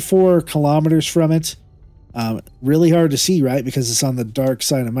 24 kilometers from it. Really hard to see, right? Because it's on the dark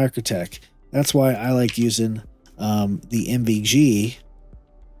side of Microtech. That's why I like using the MVG.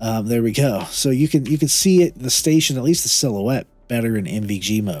 There we go. So you can see it, the station, at least the silhouette, better in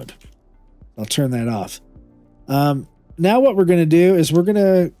MVG mode. I'll turn that off. Now what we're going to do is we're going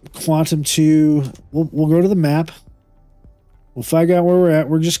to quantum to, we'll go to the map. We'll find out where we're at.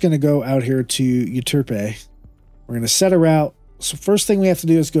 We're just going to go out here to Euterpe. We're going to set a route. So first thing we have to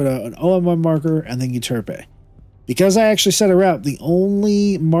do is go to an OM1 marker and then Euterpe. Because I actually set a route, the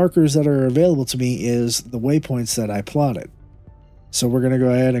only markers that are available to me is the waypoints that I plotted. So we're going to go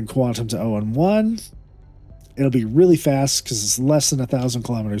ahead and quantum to OM1. It'll be really fast because it's less than 1,000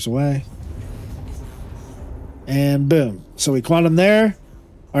 kilometers away. And boom. So we quantum there.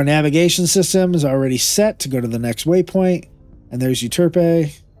 Our navigation system is already set to go to the next waypoint. And there's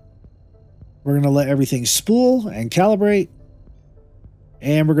Euterpe. We're going to let everything spool and calibrate.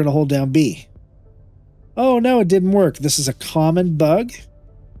 And we're going to hold down B. Oh, no, it didn't work. This is a common bug.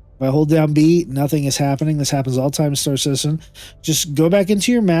 If I hold down B, nothing is happening. This happens all the time in Star Citizen. Just go back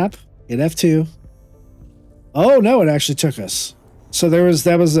into your map, hit F2. Oh, no, it actually took us. So that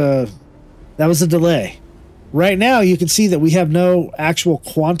was a delay. Right now, you can see that we have no actual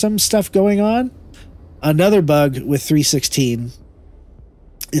quantum stuff going on. Another bug with 316.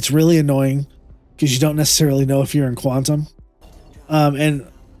 It's really annoying because you don't necessarily know if you're in quantum. And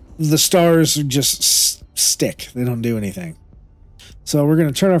the stars just stick. They don't do anything. So we're going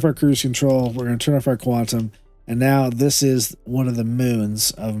to turn off our cruise control. We're going to turn off our quantum. And now this is one of the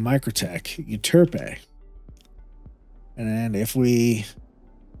moons of Microtech, Euterpe. And if we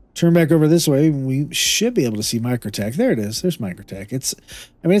turn back over this way, we should be able to see Microtech. There it is. There's Microtech.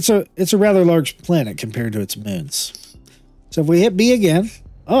 It's a rather large planet compared to its moons. So if we hit B again,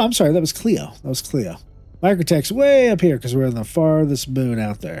 oh, I'm sorry, that was Cleo. Microtech's way up here because we're on the farthest moon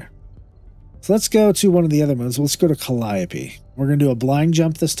out there. So let's go to one of the other moons. Let's go to Calliope. We're going to do a blind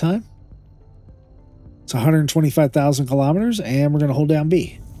jump this time. It's 125,000 kilometers, and we're going to hold down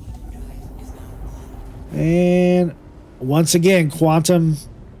B. And once again, the quantum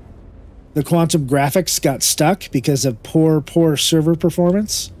graphics got stuck because of poor server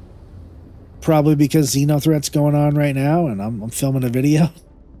performance. Probably because Xenothreat's going on right now, and I'm filming a video.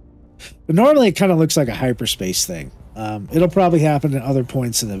 But normally it kind of looks like a hyperspace thing. It'll probably happen at other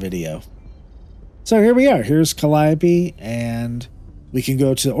points in the video. So here we are. Here's Calliope, and we can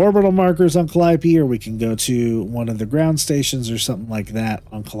go to orbital markers on Calliope, or we can go to one of the ground stations or something like that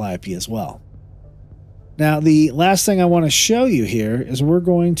on Calliope as well. Now, the last thing I want to show you here is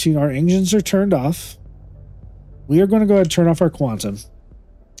our engines are turned off. We are going to go ahead and turn off our quantum,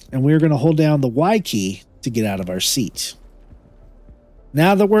 and we are going to hold down the Y key to get out of our seat.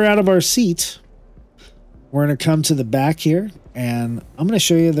 Now that we're out of our seat, we're going to come to the back here, and I'm going to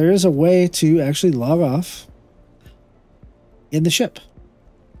show you there is a way to actually log off in the ship.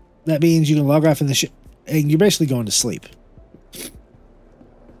 That means you can log off in the ship, and you're basically going to sleep.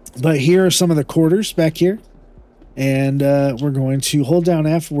 But here are some of the quarters back here, and we're going to hold down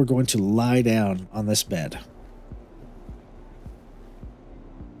F. We're going to lie down on this bed.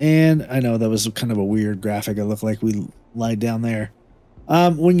 And I know that was kind of a weird graphic. It looked like we lied down there.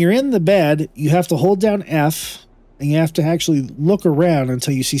 When you're in the bed, you have to hold down F, and you have to actually look around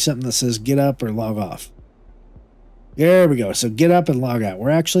until you see something that says get up or log off. There we go. So get up and log out. We're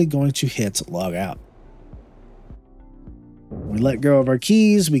actually going to hit log out. We let go of our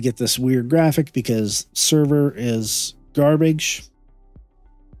keys. We get this weird graphic because server is garbage.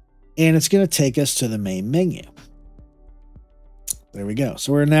 And it's going to take us to the main menu. There we go.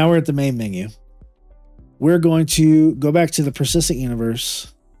 So we're at the main menu. We're going to go back to the persistent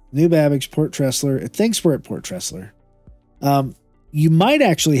universe. New Babbage, Port Tressler. It thinks we're at Port Tressler. You might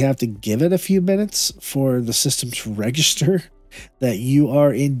actually have to give it a few minutes for the system to register that you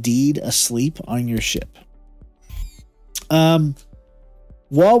are indeed asleep on your ship.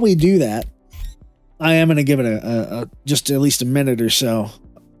 While we do that, I am going to give it just at least a minute or so.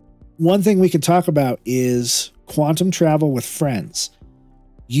 One thing we can talk about is quantum travel with friends.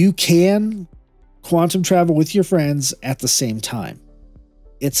 You can quantum travel with your friends at the same time.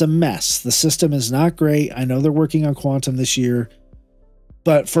 It's a mess. The system is not great. I know they're working on quantum this year.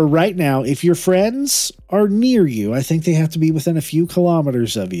 But for right now, if your friends are near you, I think they have to be within a few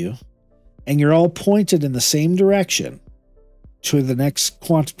kilometers of you, and you're all pointed in the same direction to the next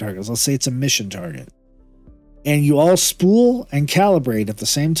quantum target. Let's say it's a mission target. And you all spool and calibrate at the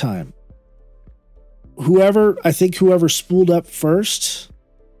same time. Whoever spooled up first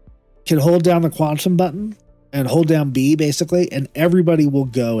can hold down the quantum button and hold down B basically, and everybody will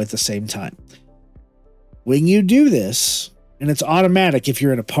go at the same time. When you do this, and it's automatic if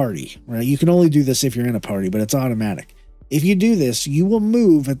you're in a party, right? You can only do this if you're in a party, but it's automatic. If you do this, you will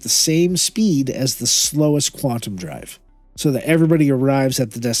move at the same speed as the slowest quantum drive so that everybody arrives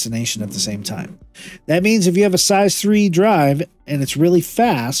at the destination at the same time. That means if you have a size 3 drive and it's really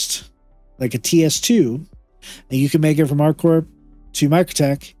fast, like a TS2, and you can make it from ArcCorp to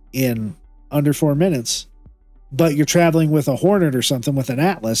Microtech in under 4 minutes, but you're traveling with a Hornet or something with an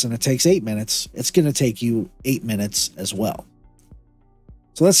Atlas and it takes 8 minutes, it's going to take you 8 minutes as well.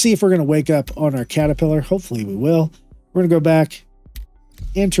 So let's see if we're going to wake up on our Caterpillar. Hopefully we will. We're going to go back,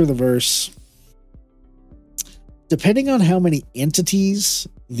 enter the verse. Depending on how many entities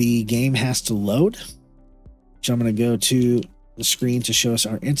the game has to load, which I'm going to go to the screen to show us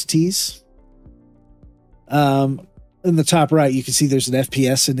our entities. In the top right, you can see there's an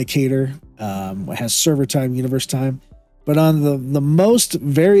FPS indicator. It has server time, universe time. But on the most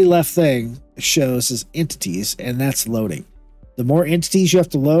very left thing it shows is entities, and that's loading. The more entities you have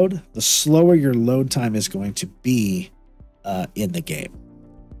to load, the slower your load time is going to be in the game.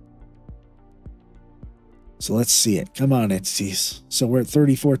 So let's see it. Come on, entities. So we're at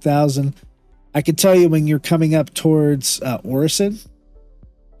 34,000. I can tell you when you're coming up towards Orison,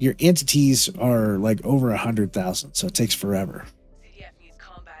 your entities are like over 100,000, so it takes forever.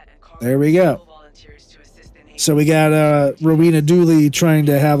 There we go. So we got Rowena Dooley trying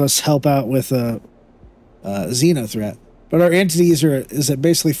to have us help out with a Xeno threat. But our entities is at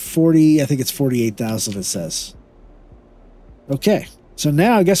basically 40, I think it's 48,000 it says. Okay, so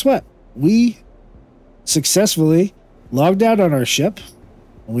now guess what? We successfully logged out on our ship.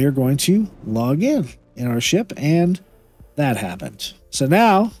 We are going to log in our ship, and that happened. So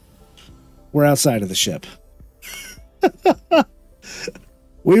now we're outside of the ship.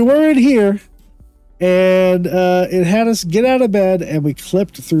 We were in here, and it had us get out of bed, and we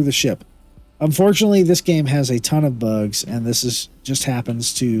clipped through the ship. Unfortunately, this game has a ton of bugs, and this just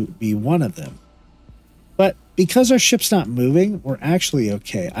happens to be one of them. But because our ship's not moving, we're actually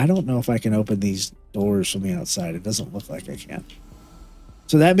okay. I don't know if I can open these doors from the outside. It doesn't look like I can.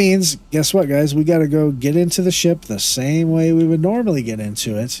 So that means, guess what, guys? We got to go get into the ship the same way we would normally get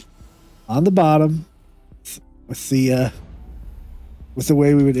into it, on the bottom, with the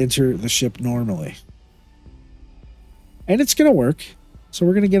way we would enter the ship normally. And it's going to work. So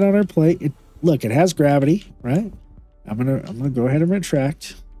we're going to get on our plate. Look, it has gravity, right? I'm gonna go ahead and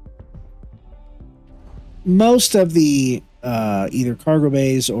retract. Most of the either cargo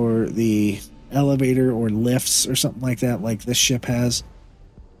bays or the elevator or lifts or something like that, like this ship has,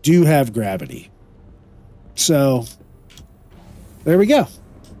 do have gravity. So there we go.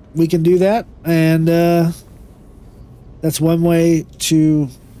 We can do that, and that's one way to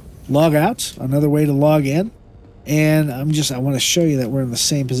log out. Another way to log in. And I want to show you that we're in the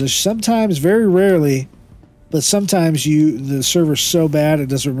same position. Sometimes, very rarely, but sometimes the server's so bad it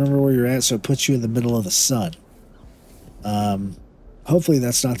doesn't remember where you're at, so it puts you in the middle of the sun. Hopefully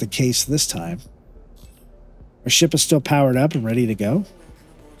that's not the case this time. Our ship is still powered up and ready to go.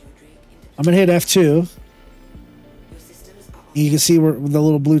 I'm going to hit F2. You can see the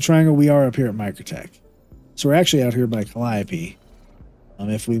little blue triangle. We are up here at Microtech. So we're actually out here by Calliope.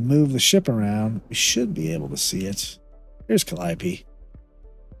 If we move the ship around, we should be able to see it. Here's Calliope.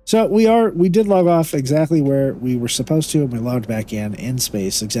 So we did log off exactly where we were supposed to, and we logged back in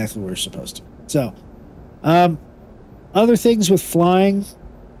space exactly where we're supposed to. So Other things with flying,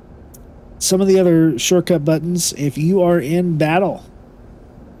 some of the other shortcut buttons, if you are in battle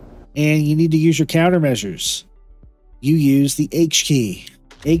and you need to use your countermeasures, you use the H key.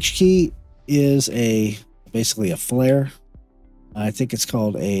 H key is basically a flare. I think it's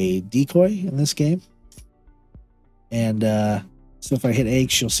called a decoy in this game. And so if I hit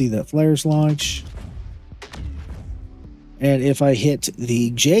H, you'll see that flares launch. And if I hit the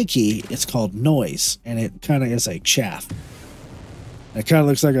J key, it's called noise, and it kind of is like chaff. It kind of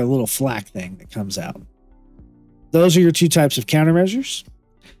looks like a little flak thing that comes out. Those are your two types of countermeasures.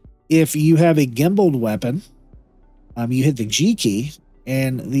 If you have a gimbaled weapon, you hit the G key,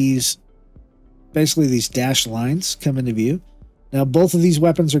 and basically these dashed lines come into view. Now, both of these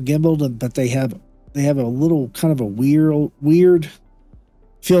weapons are gimbaled, but they have a little kind of a weird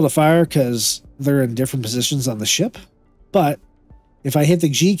field of fire because they're in different positions on the ship. But if I hit the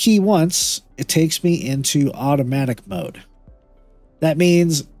G key once, it takes me into automatic mode. That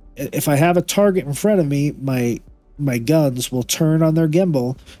means if I have a target in front of me, my guns will turn on their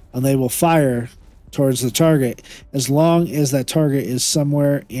gimbal and they will fire towards the target as long as that target is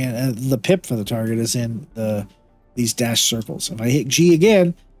somewhere in the pip for the target is in these dashed circles. If I hit G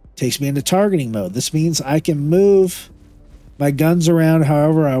again, it takes me into targeting mode. This means I can move my guns around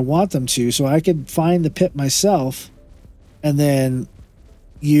however I want them to, so I can find the pip myself and then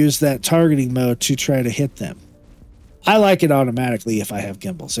use that targeting mode to try to hit them. I like it automatically if I have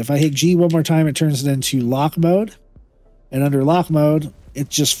gimbals. If I hit G one more time, it turns it into lock mode. And under lock mode, it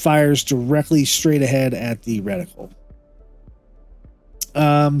just fires directly straight ahead at the reticle.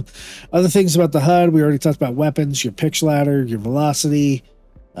 Other things about the HUD, we already talked about weapons, your pitch ladder, your velocity.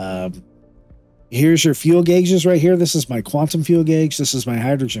 Here's your fuel gauges right here. This is my quantum fuel gauge. This is my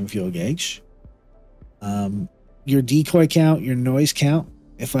hydrogen fuel gauge. Your decoy count, your noise count.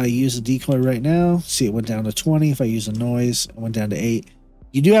 If I use a decoy right now, see it went down to 20. If I use a noise, it went down to 8.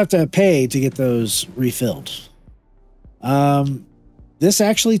 You do have to pay to get those refilled. This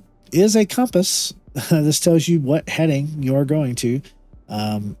actually is a compass. This tells you what heading you're going to.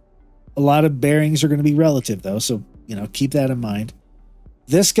 A lot of bearings are going to be relative though, so keep that in mind.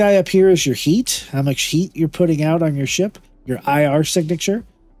 This guy up here is your heat, how much heat you're putting out on your ship, your IR signature,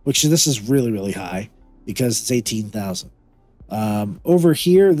 which this is really, really high because it's 18,000. Over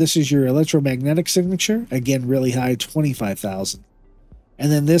here, this is your electromagnetic signature, again, really high, 25,000.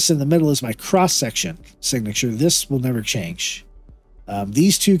 And then this in the middle is my cross-section signature. This will never change.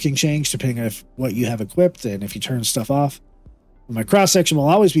 These two can change depending on what you have equipped and if you turn stuff off. My cross-section will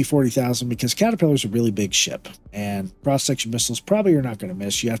always be 40,000 because Caterpillar's a really big ship, and cross-section missiles probably are not going to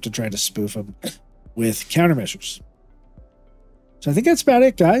miss. You have to try to spoof them with countermeasures. So I think that's about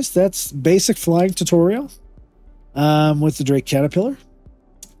it, guys. That's basic flying tutorial with the Drake Caterpillar.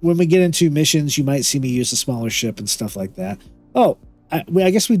 When we get into missions, you might see me use a smaller ship and stuff like that. Oh,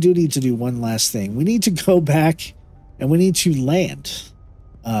 I guess we do need to do one last thing. We need to go back and we need to land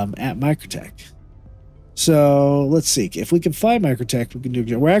at Microtech. So let's see. If we can find Microtech, we can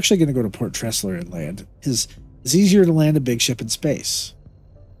do. We're actually going to go to Port Tressler and land. It's easier to land a big ship in space.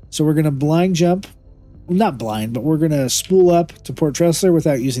 So we're going to blind jump. Well, not blind, but we're going to spool up to Port Tressler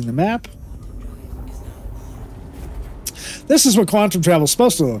without using the map. This is what quantum travel is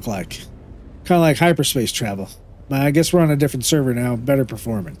supposed to look like. Kind of like hyperspace travel. I guess we're on a different server now. Better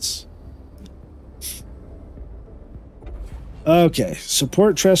performance. Okay, so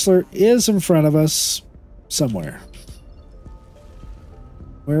Port Tressler is in front of us somewhere.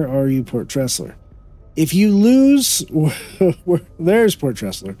 Where are you, Port Tressler? If you lose... there's Port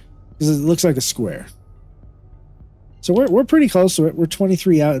Tressler. Because it looks like a square. So we're pretty close to it. We're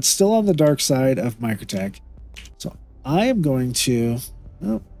 23 out. It's still on the dark side of Microtech. So I am going to...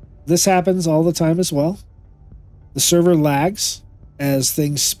 Oh, this happens all the time as well. The server lags as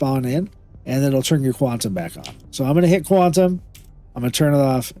things spawn in, and then it'll turn your quantum back on. So I'm going to hit quantum. I'm going to turn it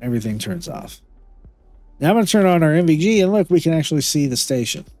off. Everything turns off. Now I'm going to turn on our MVG, and look, we can actually see the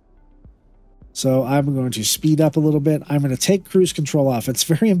station. So I'm going to speed up a little bit. I'm going to take cruise control off. It's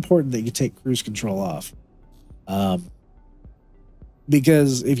very important that you take cruise control off.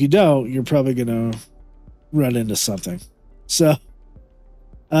 Because if you don't, you're probably going to run into something. So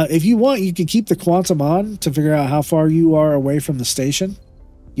if you want, you can keep the quantum on to figure out how far you are away from the station.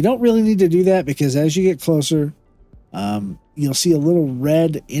 You don't really need to do that because as you get closer, you'll see a little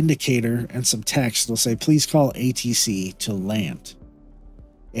red indicator and some text. It'll say, please call ATC to land.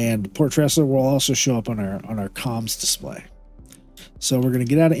 And Port Tressler will also show up on our comms display. So we're going to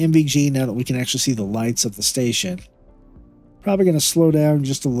get out of MVG now that we can actually see the lights of the station. Probably going to slow down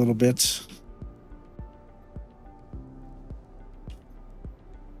just a little bit.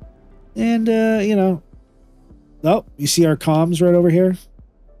 And, Oh, you see our comms right over here?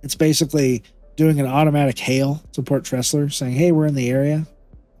 It's basically doing an automatic hail to Port Tressler saying, hey, we're in the area.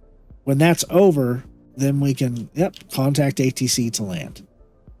 When that's over, then we can, contact ATC to land.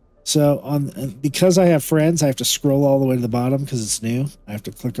 So because I have friends, I have to scroll all the way to the bottom because it's new. I have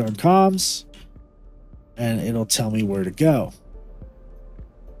to click on comms and it'll tell me where to go.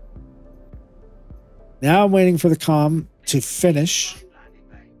 Now I'm waiting for the comm to finish,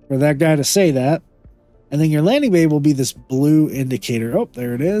 for that guy to say that. And then your landing bay will be this blue indicator. Oh,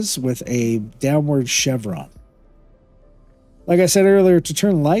 there it is with a downward chevron. Like I said earlier, to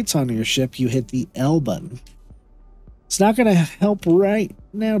turn lights on your ship, you hit the L button. It's not going to help right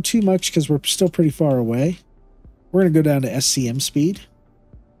now too much because we're still pretty far away. We're going to go down to SCM speed.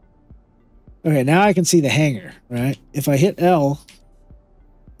 Okay, now I can see the hangar, right? If I hit L,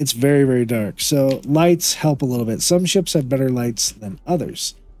 it's very, very dark. So lights help a little bit. Some ships have better lights than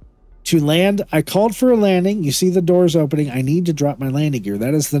others. To land, I called for a landing. You see the doors opening. I need to drop my landing gear.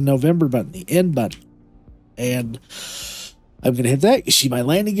 That is the November button, the end button. And I'm going to hit that. You see my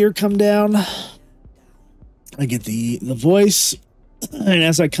landing gear come down. I get the voice. And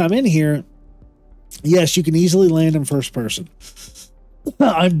as I come in here, yes, you can easily land in first person.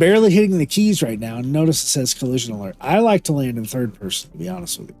 I'm barely hitting the keys right now. And notice it says collision alert. I like to land in third person, to be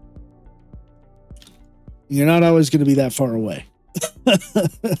honest with you. You're not always going to be that far away.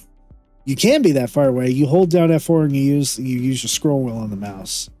 You can be that far away. You hold down F4 and you use your scroll wheel on the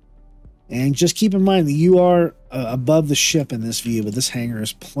mouse. And just keep in mind that you are above the ship in this view, but this hangar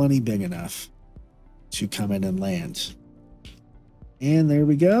is plenty big enough to come in and land. And there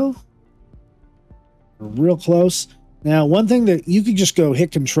we go. We're real close. Now, one thing that you could just go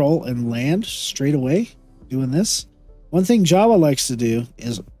hit control and land straight away doing this. One thing Jawa likes to do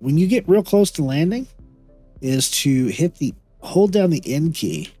is when you get real close to landing is to hold down the N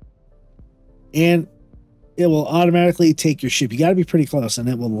key. And it will automatically take your ship. You got to be pretty close and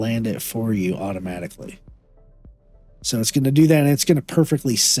it will land it for you automatically. So it's going to do that and it's going to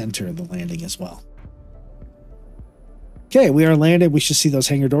perfectly center the landing as well. Okay, we are landed. We should see those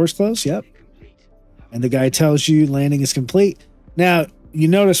hangar doors close. Yep. And the guy tells you landing is complete. Now, you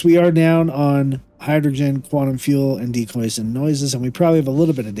notice we are down on hydrogen, quantum fuel, and decoys and noises, and we probably have a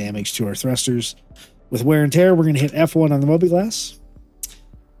little bit of damage to our thrusters. With wear and tear, we're going to hit F1 on the mobiGlas.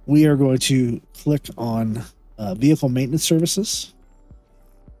 We are going to click on vehicle maintenance services.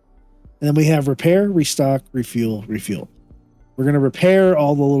 And then we have repair, restock, refuel, refuel. We're going to repair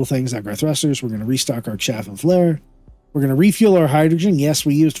all the little things like our thrusters. We're going to restock our chaff and flare. We're going to refuel our hydrogen. Yes,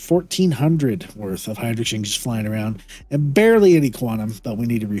 we used 1,400 worth of hydrogen just flying around and barely any quantum, but we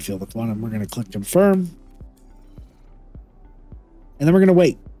need to refuel the quantum. We're going to click confirm. And then we're going to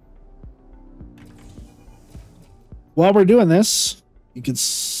wait. While we're doing this, you can...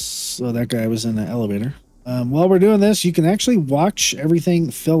 So that guy was in the elevator. While we're doing this, you can actually watch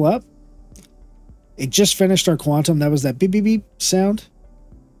everything fill up. It just finished our quantum. That was that beep, beep, beep sound.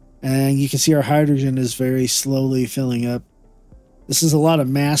 And you can see our hydrogen is very slowly filling up. This is a lot of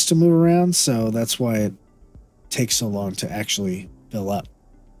mass to move around, so that's why it takes so long to actually fill up.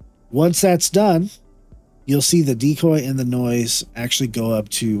 Once that's done, you'll see the decoy and the noise actually go up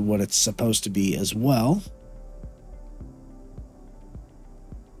to what it's supposed to be as well.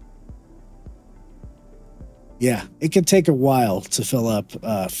 Yeah, it can take a while to fill up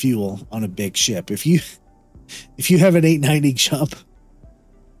fuel on a big ship. If you have an 890 jump,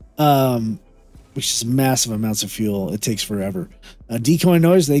 which is massive amounts of fuel, it takes forever. Decoy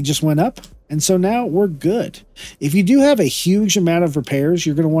noise, they just went up, and so now we're good. If you do have a huge amount of repairs,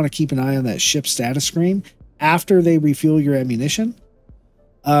 you're going to want to keep an eye on that ship status screen after they refuel your ammunition,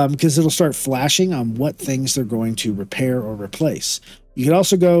 because it'll start flashing on what things they're going to repair or replace. You can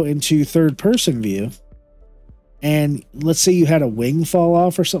also go into third-person view. And let's say you had a wing fall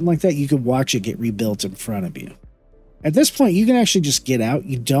off or something like that, you could watch it get rebuilt in front of you. At this point, you can actually just get out.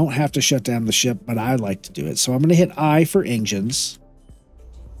 You don't have to shut down the ship, but I like to do it. So I'm going to hit I for engines.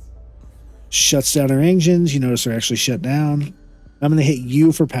 Shuts down our engines. You notice they're actually shut down. I'm going to hit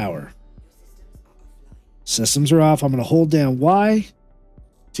U for power. Systems are off. I'm going to hold down Y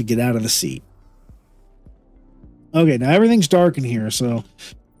to get out of the seat. Okay, now everything's dark in here, so...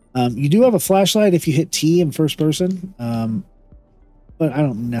 you do have a flashlight if you hit T in first person, but I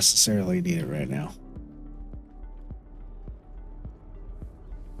don't necessarily need it right now.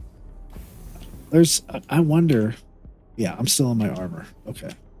 I wonder, yeah, I'm still in my armor.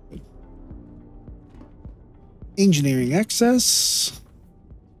 Okay. Engineering access.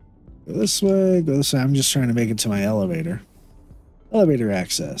 Go this way, go this way. I'm just trying to make it to my elevator. Elevator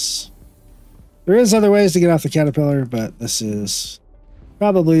access. There is other ways to get off the Caterpillar, but this is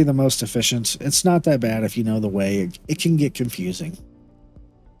Probably the most efficient. It's not that bad if you know the way. It can get confusing.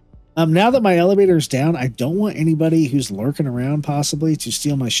 Now that my elevator is down, I don't want anybody who's lurking around possibly to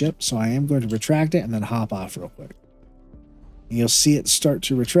steal my ship, so I am going to retract it and then hop off real quick. And you'll see it start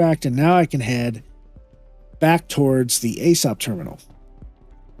to retract, and now I can head back towards the ASOP terminal.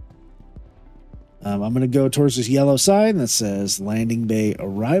 I'm going to go towards this yellow sign that says Landing Bay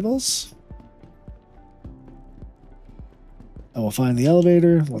Arrivals. I will find the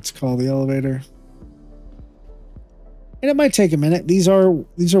elevator. Let's call the elevator. And it might take a minute. These are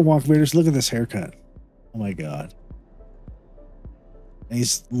walk-waiters. Look at this haircut. Oh my god. And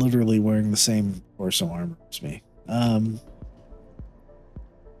he's literally wearing the same torso armor as me.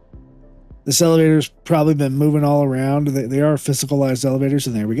 This elevator's probably been moving all around. They are physicalized elevators,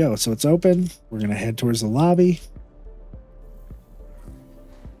 and there we go. So it's open. We're going to head towards the lobby.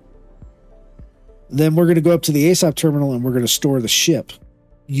 Then we're going to go up to the ASOP terminal, and we're going to store the ship.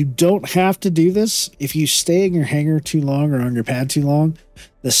 You don't have to do this. If you stay in your hangar too long or on your pad too long,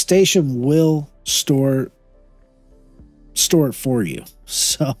 the station will store it for you.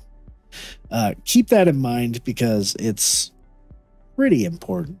 So keep that in mind because it's pretty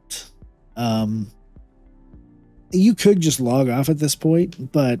important. You could just log off at this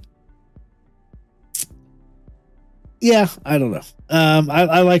point, but yeah, I don't know.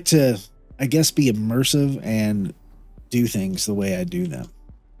 I like to, I guess, be immersive and do things the way I do them.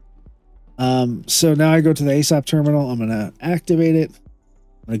 So now I go to the ASOP terminal. I'm going to activate it.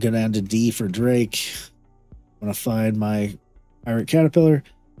 I'm going to go down to D for Drake. I'm going to find my pirate caterpillar.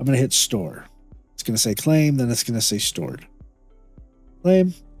 I'm going to hit store. It's going to say claim. Then it's going to say stored.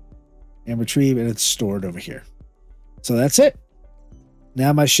 Claim and retrieve, and it's stored over here. So that's it.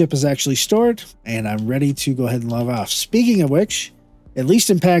 Now my ship is actually stored, and I'm ready to go ahead and log off. Speaking of which, at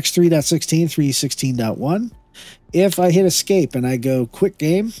least in packs 3.16, 3.16.1, if I hit escape and I go quit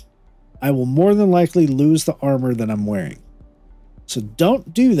game, I will more than likely lose the armor that I'm wearing. So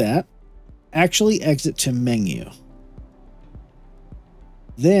don't do that. Actually exit to menu.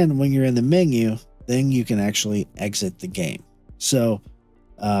 Then when you're in the menu, then you can actually exit the game. So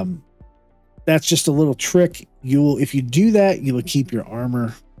that's just a little trick. If you do that, you will keep your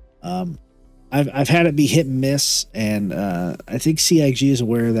armor. I've had it be hit and miss, and I think CIG is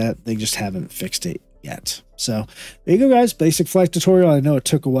aware of that. They just haven't fixed it yet. So there you go, guys. Basic flight tutorial. I know it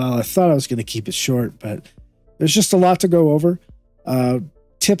took a while. I thought I was going to keep it short, but there's just a lot to go over.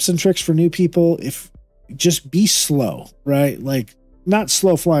 Tips and tricks for new people. Just be slow, right? Like, not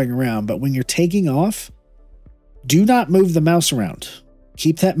slow flying around, but when you're taking off, do not move the mouse around.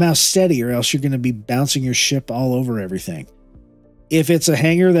 Keep that mouse steady, or else you're going to be bouncing your ship all over everything. If it's a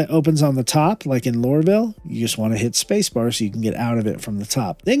hangar that opens on the top, like in Lorville, you just want to hit spacebar so you can get out of it from the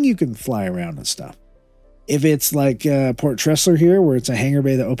top. Then you can fly around and stuff. If it's like Port Tressler here, where it's a hangar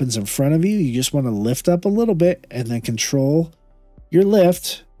bay that opens in front of you, you just want to lift up a little bit and then control your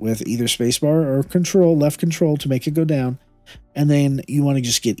lift with either spacebar or control, left control to make it go down. And then you want to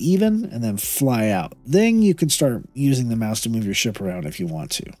just get even and then fly out. Then you can start using the mouse to move your ship around if you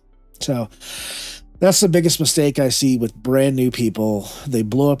want to. So that's the biggest mistake I see with brand new people. They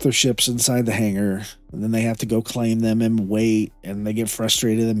blow up their ships inside the hangar, and then they have to go claim them and wait, and they get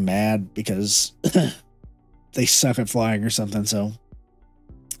frustrated and mad because they suck at flying or something. So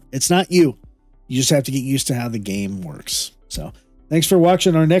it's not you. You just have to get used to how the game works. So thanks for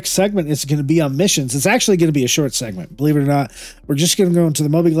watching. Our next segment is going to be on missions. It's actually going to be a short segment. Believe it or not, we're just going to go into the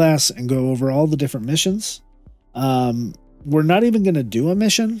Moby-Glass and go over all the different missions. We're not even going to do a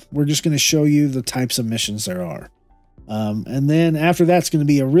mission. We're just going to show you the types of missions there are. And then after that's going to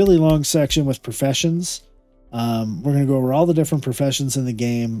be a really long section with professions. We're going to go over all the different professions in the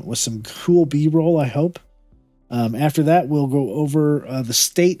game with some cool B-roll, I hope. After that, we'll go over the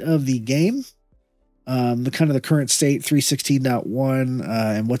state of the game. The kind of the current state, 3.16.1,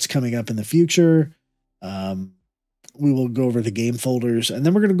 and what's coming up in the future. We will go over the game folders, and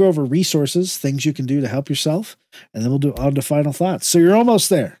then we're going to go over resources, things you can do to help yourself, and then we'll do on to final thoughts. So you're almost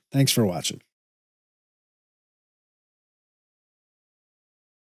there. Thanks for watching.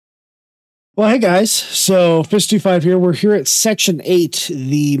 Well, hey guys, so Fist-25 here. We're here at Section 8,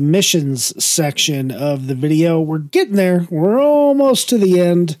 the missions section of the video. We're getting there. We're almost to the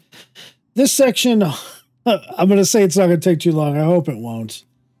end. This section, I'm going to say it's not going to take too long. I hope it won't.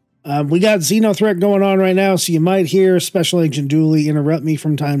 We got Xeno threat going on right now, so you might hear Special Agent Dooley interrupt me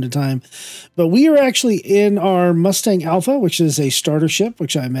from time to time. But we are actually in our Mustang Alpha, which is a starter ship,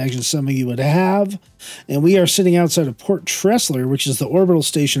 which I imagine some of you would have. And we are sitting outside of Port Tressler, which is the orbital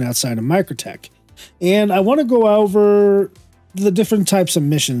station outside of Microtech. And I want to go over the different types of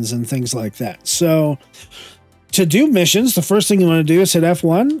missions and things like that. So To do missions, the first thing you want to do is hit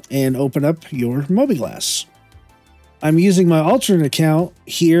F1 and open up your Mobiglass. I'm using my alternate account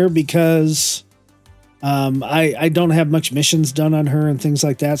here because I don't have much missions done on her and things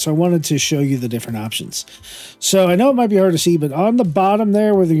like that, so I wanted to show you the different options. So I know it might be hard to see, but on the bottom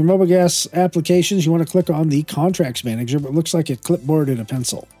there with your Mobiglass applications, you want to click on the Contracts Manager, but it looks like a clipboard and a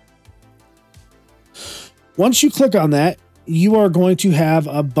pencil. Once you click on that, you are going to have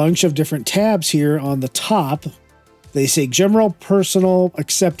a bunch of different tabs here on the top. They say General, Personal,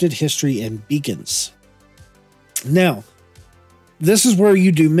 Accepted, History, and Beacons. Now, this is where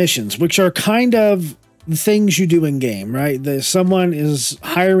you do missions, which are kind of things you do in game, right? Someone is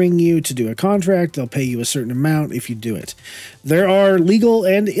hiring you to do a contract. They'll pay you a certain amount if you do it. There are legal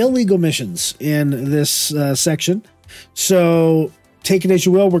and illegal missions in this section. So take it as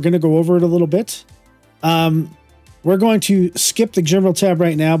you will. We're going to go over it a little bit. We're going to skip the General tab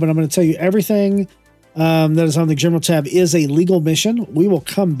right now, but I'm going to tell you everything that is on the General tab is a legal mission. We will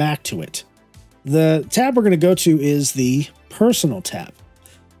come back to it. The tab we're going to go to is the Personal tab.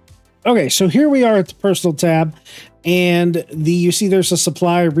 Okay, so here we are at the Personal tab, and you see there's a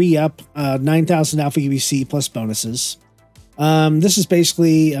supply re-up, 9,000 alpha UEC plus bonuses. This is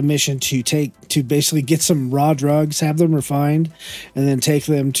basically a mission to basically get some raw drugs, have them refined, and then take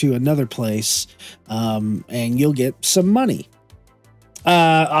them to another place, and you'll get some money.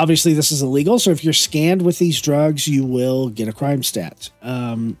 Obviously, this is illegal, so if you're scanned with these drugs, you will get a crime stat.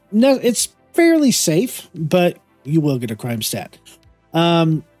 No, it's fairly safe, but you will get a crime stat.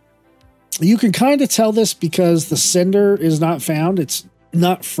 You can kind of tell this because the sender is not found. It's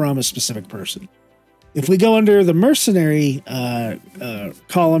not from a specific person. If we go under the mercenary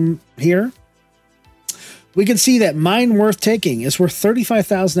column here, we can see that mine worth taking is worth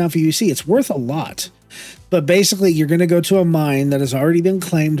 35,000 alpha UC. It's worth a lot. But basically, you're going to go to a mine that has already been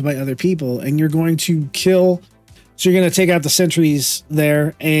claimed by other people, and you're going to kill. So you're going to take out the sentries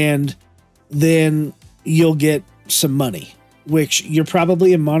there, and then you'll get some money, which you're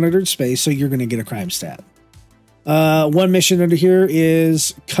probably in monitored space, so you're going to get a crime stat. One mission under here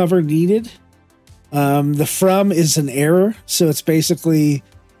is cover needed. The from is an error, so it's basically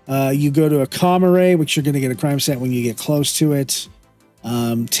you go to a comm array, which you're going to get a crime stat when you get close to it.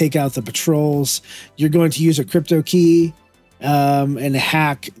 Take out the patrols. You're going to use a crypto key and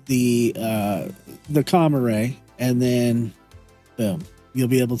hack the comm array, and then boom, you'll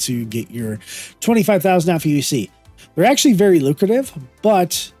be able to get your 25,000 alpha UC. They're actually very lucrative,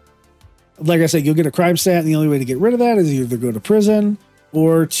 but like I said, you'll get a crime stat, and the only way to get rid of that is either go to prison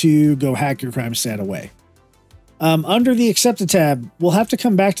or to go hack your crime stat away. Under the Accepted tab, we'll have to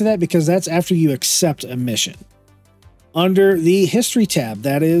come back to that because that's after you accept a mission. Under the History tab,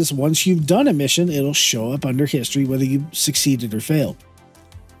 that is, once you've done a mission, it'll show up under History whether you succeeded or failed.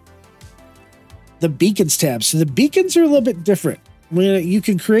 The Beacons tab. So the beacons are a little bit different. You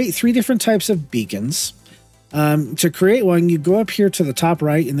can create 3 different types of beacons. To create one, you go up here to the top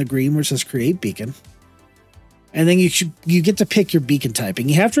right in the green where it says Create Beacon. And then you get to pick your beacon type. And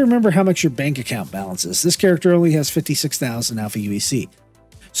you have to remember how much your bank account balance is. This character only has 56,000 alpha UEC.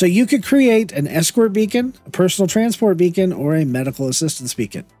 So you could create an escort beacon, a personal transport beacon, or a medical assistance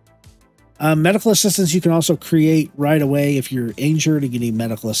beacon. Medical assistance you can also create right away if you're injured and you need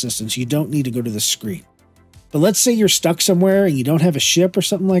medical assistance. You don't need to go to the screen. But let's say you're stuck somewhere and you don't have a ship or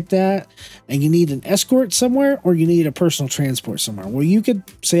something like that, and you need an escort somewhere, or you need a personal transport somewhere. Well, you could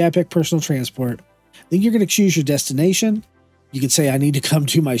say I pick personal transport. Then you're going to choose your destination. You could say I need to come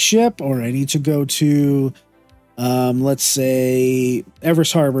to my ship, or I need to go to, let's say,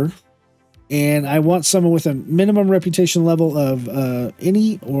 Everest Harbor. And I want someone with a minimum reputation level of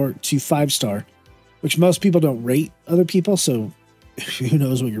any or to 5-star, which most people don't rate other people, so who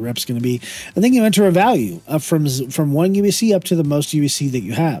knows what your rep's going to be. And then you enter a value up from 1 UEC up to the most UEC that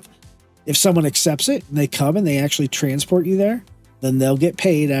you have. If someone accepts it and they come and they actually transport you there, then they'll get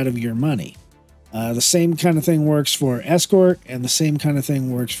paid out of your money. The same kind of thing works for escort, and the same kind of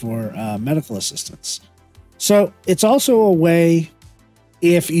thing works for medical assistance. So it's also a way,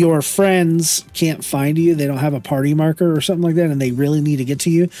 if your friends can't find you, they don't have a party marker or something like that, and they really need to get to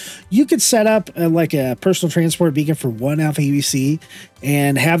you, you could set up like a personal transport beacon for 1 alpha UEC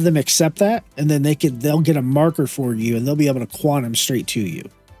and have them accept that, and then they'll get a marker for you, and they'll be able to quantum straight to you.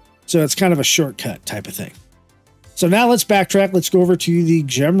 So it's kind of a shortcut type of thing. So now let's backtrack. Let's go over to the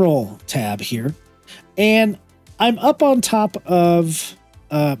General tab here, and I'm up on top of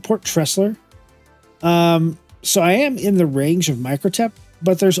Port Tressler. So I am in the range of Microtech,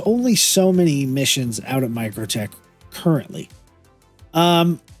 but there's only so many missions out at Microtech currently.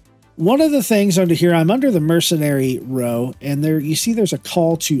 One of the things under here, I'm under the mercenary row, and there you see there's a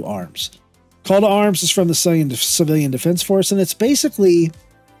call to arms. Call to Arms is from the Civilian Defense Force, and it's basically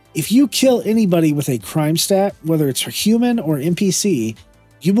if you kill anybody with a crime stat, whether it's human or NPC,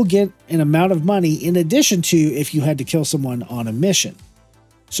 you will get an amount of money in addition to if you had to kill someone on a mission.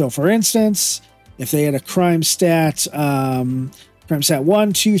 So, for instance, if they had a crime stat 1,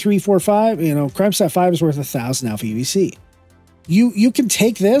 2, 3, 4, 5, crime stat 5 is worth 1,000 alpha aUEC. You can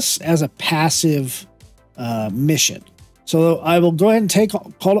take this as a passive mission. So I will go ahead and take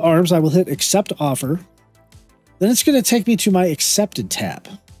Call to Arms. I will hit Accept Offer. Then it's going to take me to my Accepted tab.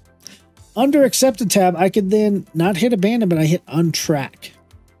 Under Accepted tab, I can then not hit Abandon, but I hit Untrack.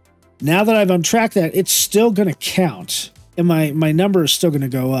 Now that I've untracked that, it's still going to count. And my number is still going to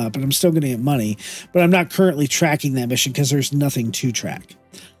go up, and I'm still going to get money. But I'm not currently tracking that mission because there's nothing to track.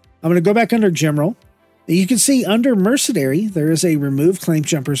 I'm going to go back under General. You can see under Mercenary, there is a Remove Claim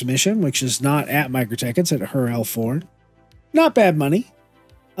Jumpers mission, which is not at Microtech. It's at HER L4. Not bad money.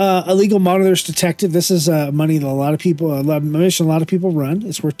 Illegal Monitors Detected. This is money that a lot of people run.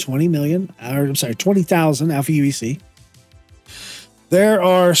 It's worth 20,000 alpha aUEC. There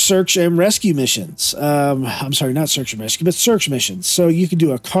are search and rescue missions. I'm sorry, not search and rescue, but search missions. So you can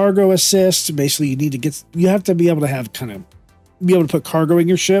do a cargo assist. Basically, you have to be able to be able to put cargo in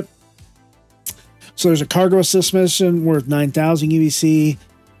your ship. So there's a cargo assist mission worth 9,000 UEC.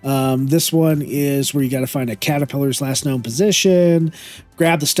 This one is where you got to find a caterpillar's last known position,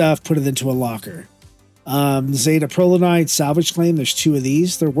 grab the stuff, put it into a locker. Zeta Prolonide salvage claim. There's 2 of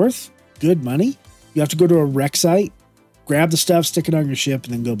these. They're worth good money. You have to go to a wreck site, grab the stuff, stick it on your ship,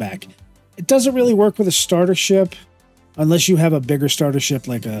 and then go back. It doesn't really work with a starter ship unless you have a bigger starter ship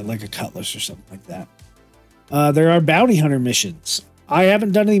like a Cutlass or something like that. There are bounty hunter missions. I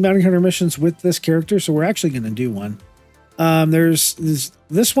haven't done any bounty hunter missions with this character, so we're actually going to do one.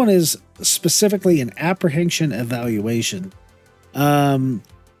 This one is specifically an apprehension evaluation.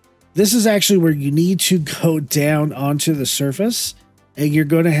 This is actually where you need to go down onto the surface, and you're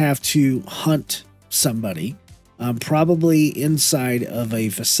going to have to hunt somebody, probably inside of a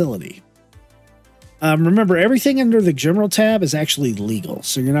facility. Remember, everything under the General tab is actually legal,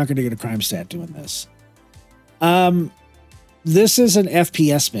 so you're not going to get a crime stat doing this. This is an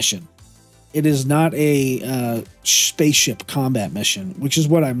FPS mission. It is not a spaceship combat mission, which is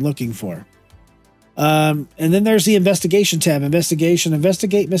what I'm looking for. And then there's the Investigation tab.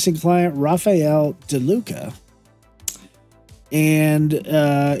 Investigate missing client Rafael DeLuca. And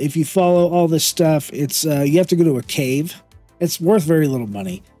if you follow all this stuff, it's you have to go to a cave. It's worth very little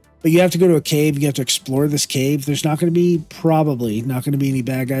money. But you have to go to a cave. You have to explore this cave. There's not going to be, probably not going to be any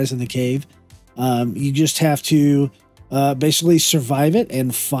bad guys in the cave. You just have to basically survive it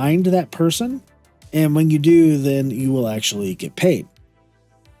and find that person. And when you do, then you will actually get paid.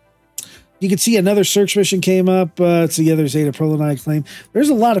 You can see another search mission came up. It's the other Zeta Prolonide claim. There's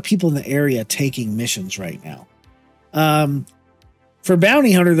a lot of people in the area taking missions right now. For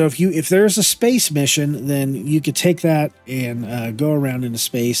Bounty Hunter, though, if there's a space mission, then you could take that and go around into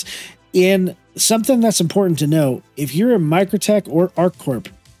space. And something that's important to know, if you're a Microtech or ArcCorp,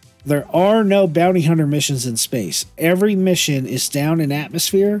 there are no Bounty Hunter missions in space. Every mission is down in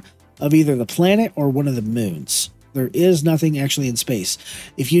atmosphere of either the planet or one of the moons. There is nothing actually in space.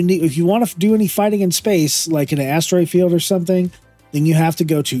 If you want to do any fighting in space, like in an asteroid field or something, then you have to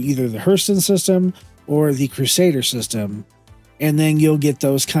go to either the Hurston system or the Crusader system, and then you'll get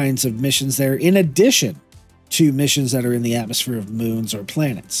those kinds of missions there, in addition to missions that are in the atmosphere of moons or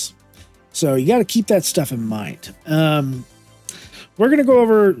planets. So you got to keep that stuff in mind. We're going to go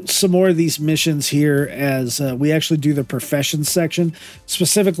over some more of these missions here as we actually do the professions section,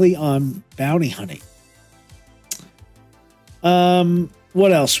 specifically on bounty hunting.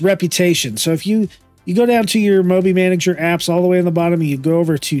 What else? Reputation. So if you go down to your Moby Manager apps all the way on the bottom, and you go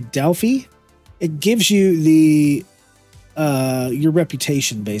over to Delphi, it gives you the your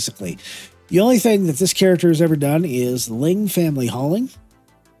reputation, basically. The only thing that this character has ever done is Ling Family Hauling.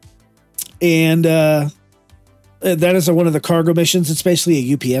 And that is one of the cargo missions. It's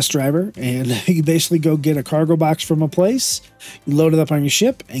basically a UPS driver, and you basically go get a cargo box from a place, you load it up on your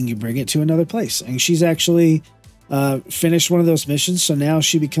ship, and you bring it to another place. And she's actually finished one of those missions, so now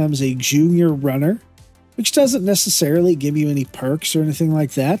she becomes a junior runner, which doesn't necessarily give you any perks or anything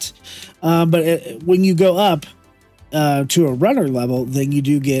like that. But when you go up to a runner level, then you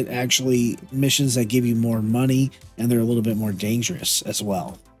do get actually missions that give you more money, and they're a little bit more dangerous as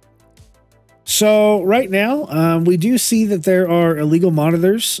well. So right now, we do see that there are illegal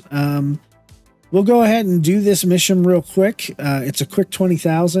monitors. We'll go ahead and do this mission real quick. It's a quick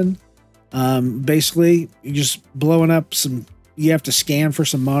 20,000. Basically, you're just blowing up some. You have to scan for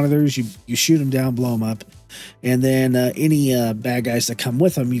some monitors. You shoot them down, blow them up. And then any bad guys that come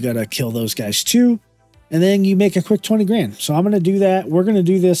with them, you got to kill those guys too. And then you make a quick 20 grand. So I'm going to do that. We're going to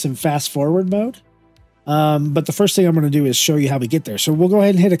do this in fast forward mode. But the first thing I'm going to do is show you how we get there. So we'll go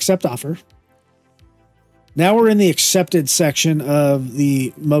ahead and hit accept offer. Now we're in the accepted section of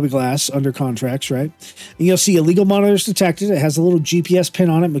the mobiGlas under contracts, right? And you'll see illegal monitors detected. It has a little GPS pin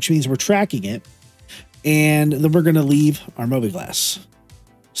on it, which means we're tracking it. And then we're going to leave our mobiGlas.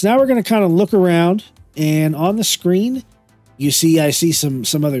 So now we're going to kind of look around, and on the screen, I see some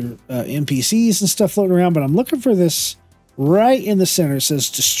other NPCs and stuff floating around, but I'm looking for this right in the center. It says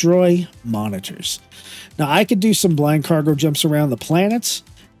destroy monitors. Now I could do some blind cargo jumps around the planets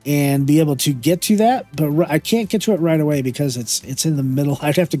and be able to get to that, but I can't get to it right away because it's in the middle.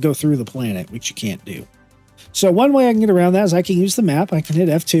 I'd have to go through the planet, which you can't do. So one way I can get around that is I can use the map. I can hit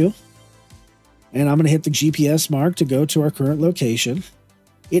F2, and I'm going to hit the GPS mark to go to our current location.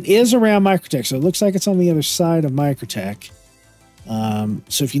 It is around Microtech, so it looks like it's on the other side of Microtech.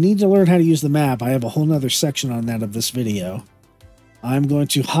 So if you need to learn how to use the map, I have a whole nother section on that of this video. I'm going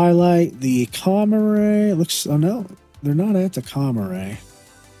to highlight the comm array. It looks, oh no, they're not at the comm array.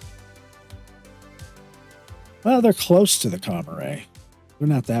 Well, they're close to the comm array. We're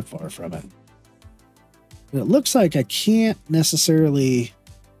not that far from it. But it looks like I can't necessarily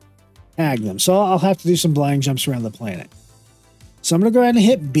tag them. So I'll have to do some blind jumps around the planet. So I'm going to go ahead and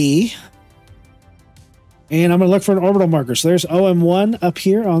hit B. And I'm going to look for an orbital marker. So there's OM1 up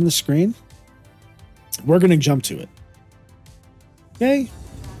here on the screen. We're going to jump to it. Okay.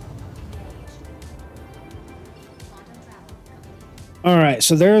 All right,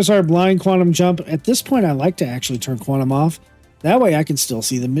 so there's our blind quantum jump. At this point, I like to actually turn quantum off. That way I can still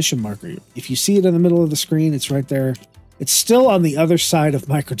see the mission marker. If you see it in the middle of the screen, it's right there. It's still on the other side of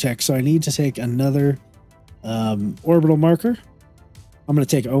Microtech, so I need to take another orbital marker. I'm going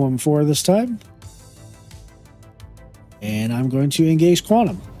to take OM4 this time. And I'm going to engage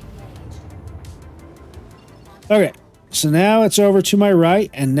quantum. Okay, so now it's over to my right,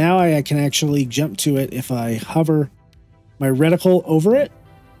 and now I can actually jump to it if I hover my reticle over it.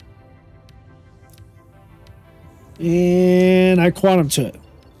 And I quantum to it.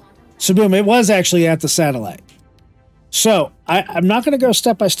 So boom, it was actually at the satellite. So I'm not going to go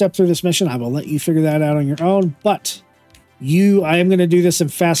step by step through this mission. I will let you figure that out on your own, but I am going to do this in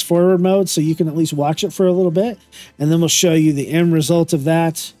fast forward mode so you can at least watch it for a little bit, and then we'll show you the end result of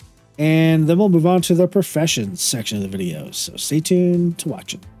that, and then we'll move on to the professions section of the video. So stay tuned to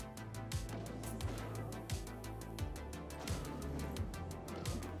watch it.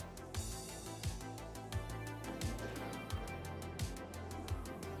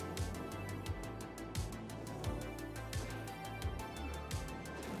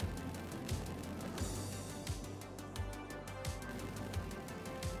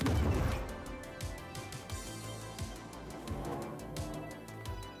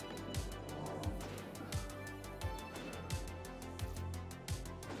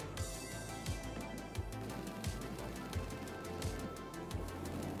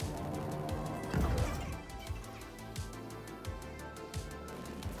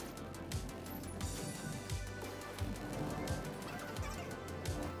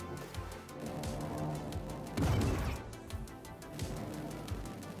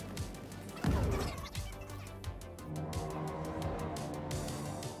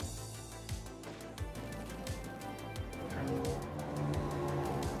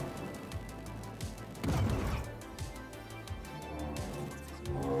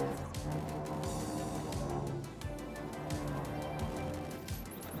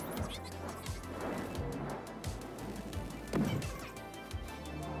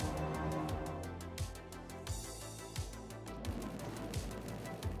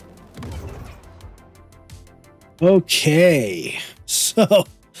 Okay, so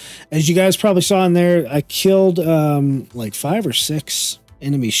as you guys probably saw in there, I killed like 5 or 6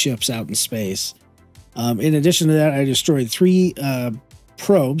 enemy ships out in space. In addition to that, I destroyed 3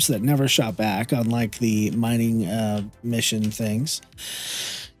 probes that never shot back, unlike the mining mission things.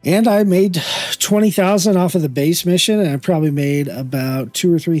 And I made 20,000 off of the base mission, and I probably made about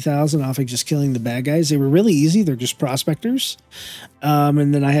 2,000 or 3,000 off of just killing the bad guys. They were really easy. They're just prospectors.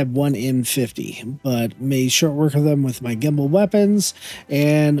 And then I had 1 M50, but made short work of them with my gimbal weapons.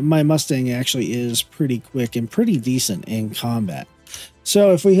 And my Mustang actually is pretty quick and pretty decent in combat.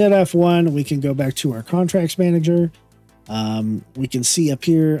 So if we hit F1, we can go back to our contracts manager. We can see up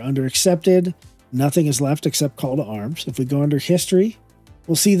here under accepted, nothing is left except call to arms. If we go under history,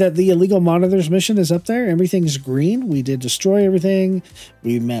 we'll see that the illegal monitors mission is up there. Everything's green. We did destroy everything.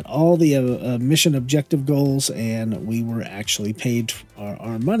 We met all the mission objective goals, and we were actually paid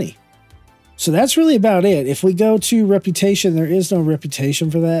our money. So that's really about it. If we go to reputation, there is no reputation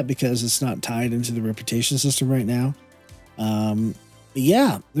for that because it's not tied into the reputation system right now.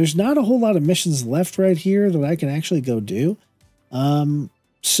 Yeah, there's not a whole lot of missions left right here that I can actually go do.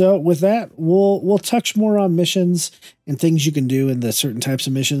 So with that, we'll touch more on missions and things you can do in the certain types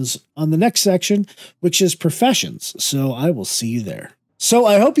of missions on the next section, which is professions. So I will see you there. So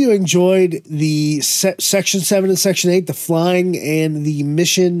I hope you enjoyed the Section 7 and Section 8, the flying and the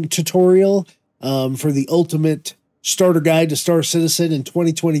mission tutorial for the ultimate starter guide to Star Citizen in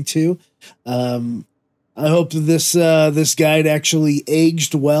 2022. I hope this this guide actually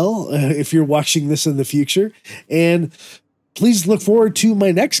aged well if you're watching this in the future. And please look forward to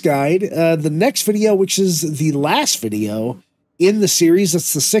my next guide, the next video, which is the last video in the series.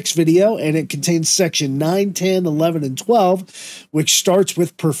 That's the 6th video, and it contains section 9, 10, 11, and 12, which starts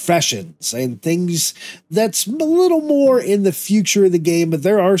with professions and things that's a little more in the future of the game, but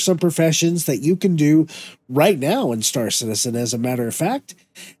there are some professions that you can do right now in Star Citizen, as a matter of fact.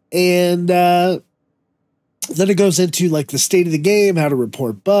 And then it goes into like the state of the game, how to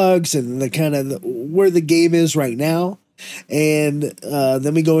report bugs, and the kind of where the game is right now. And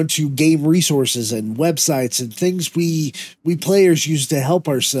then we go into game resources and websites and things we players use to help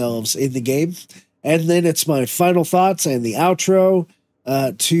ourselves in the game. And then it's my final thoughts and the outro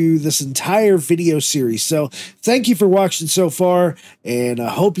to this entire video series. So thank you for watching so far, and I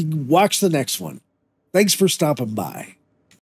hope you watch the next one. Thanks for stopping by.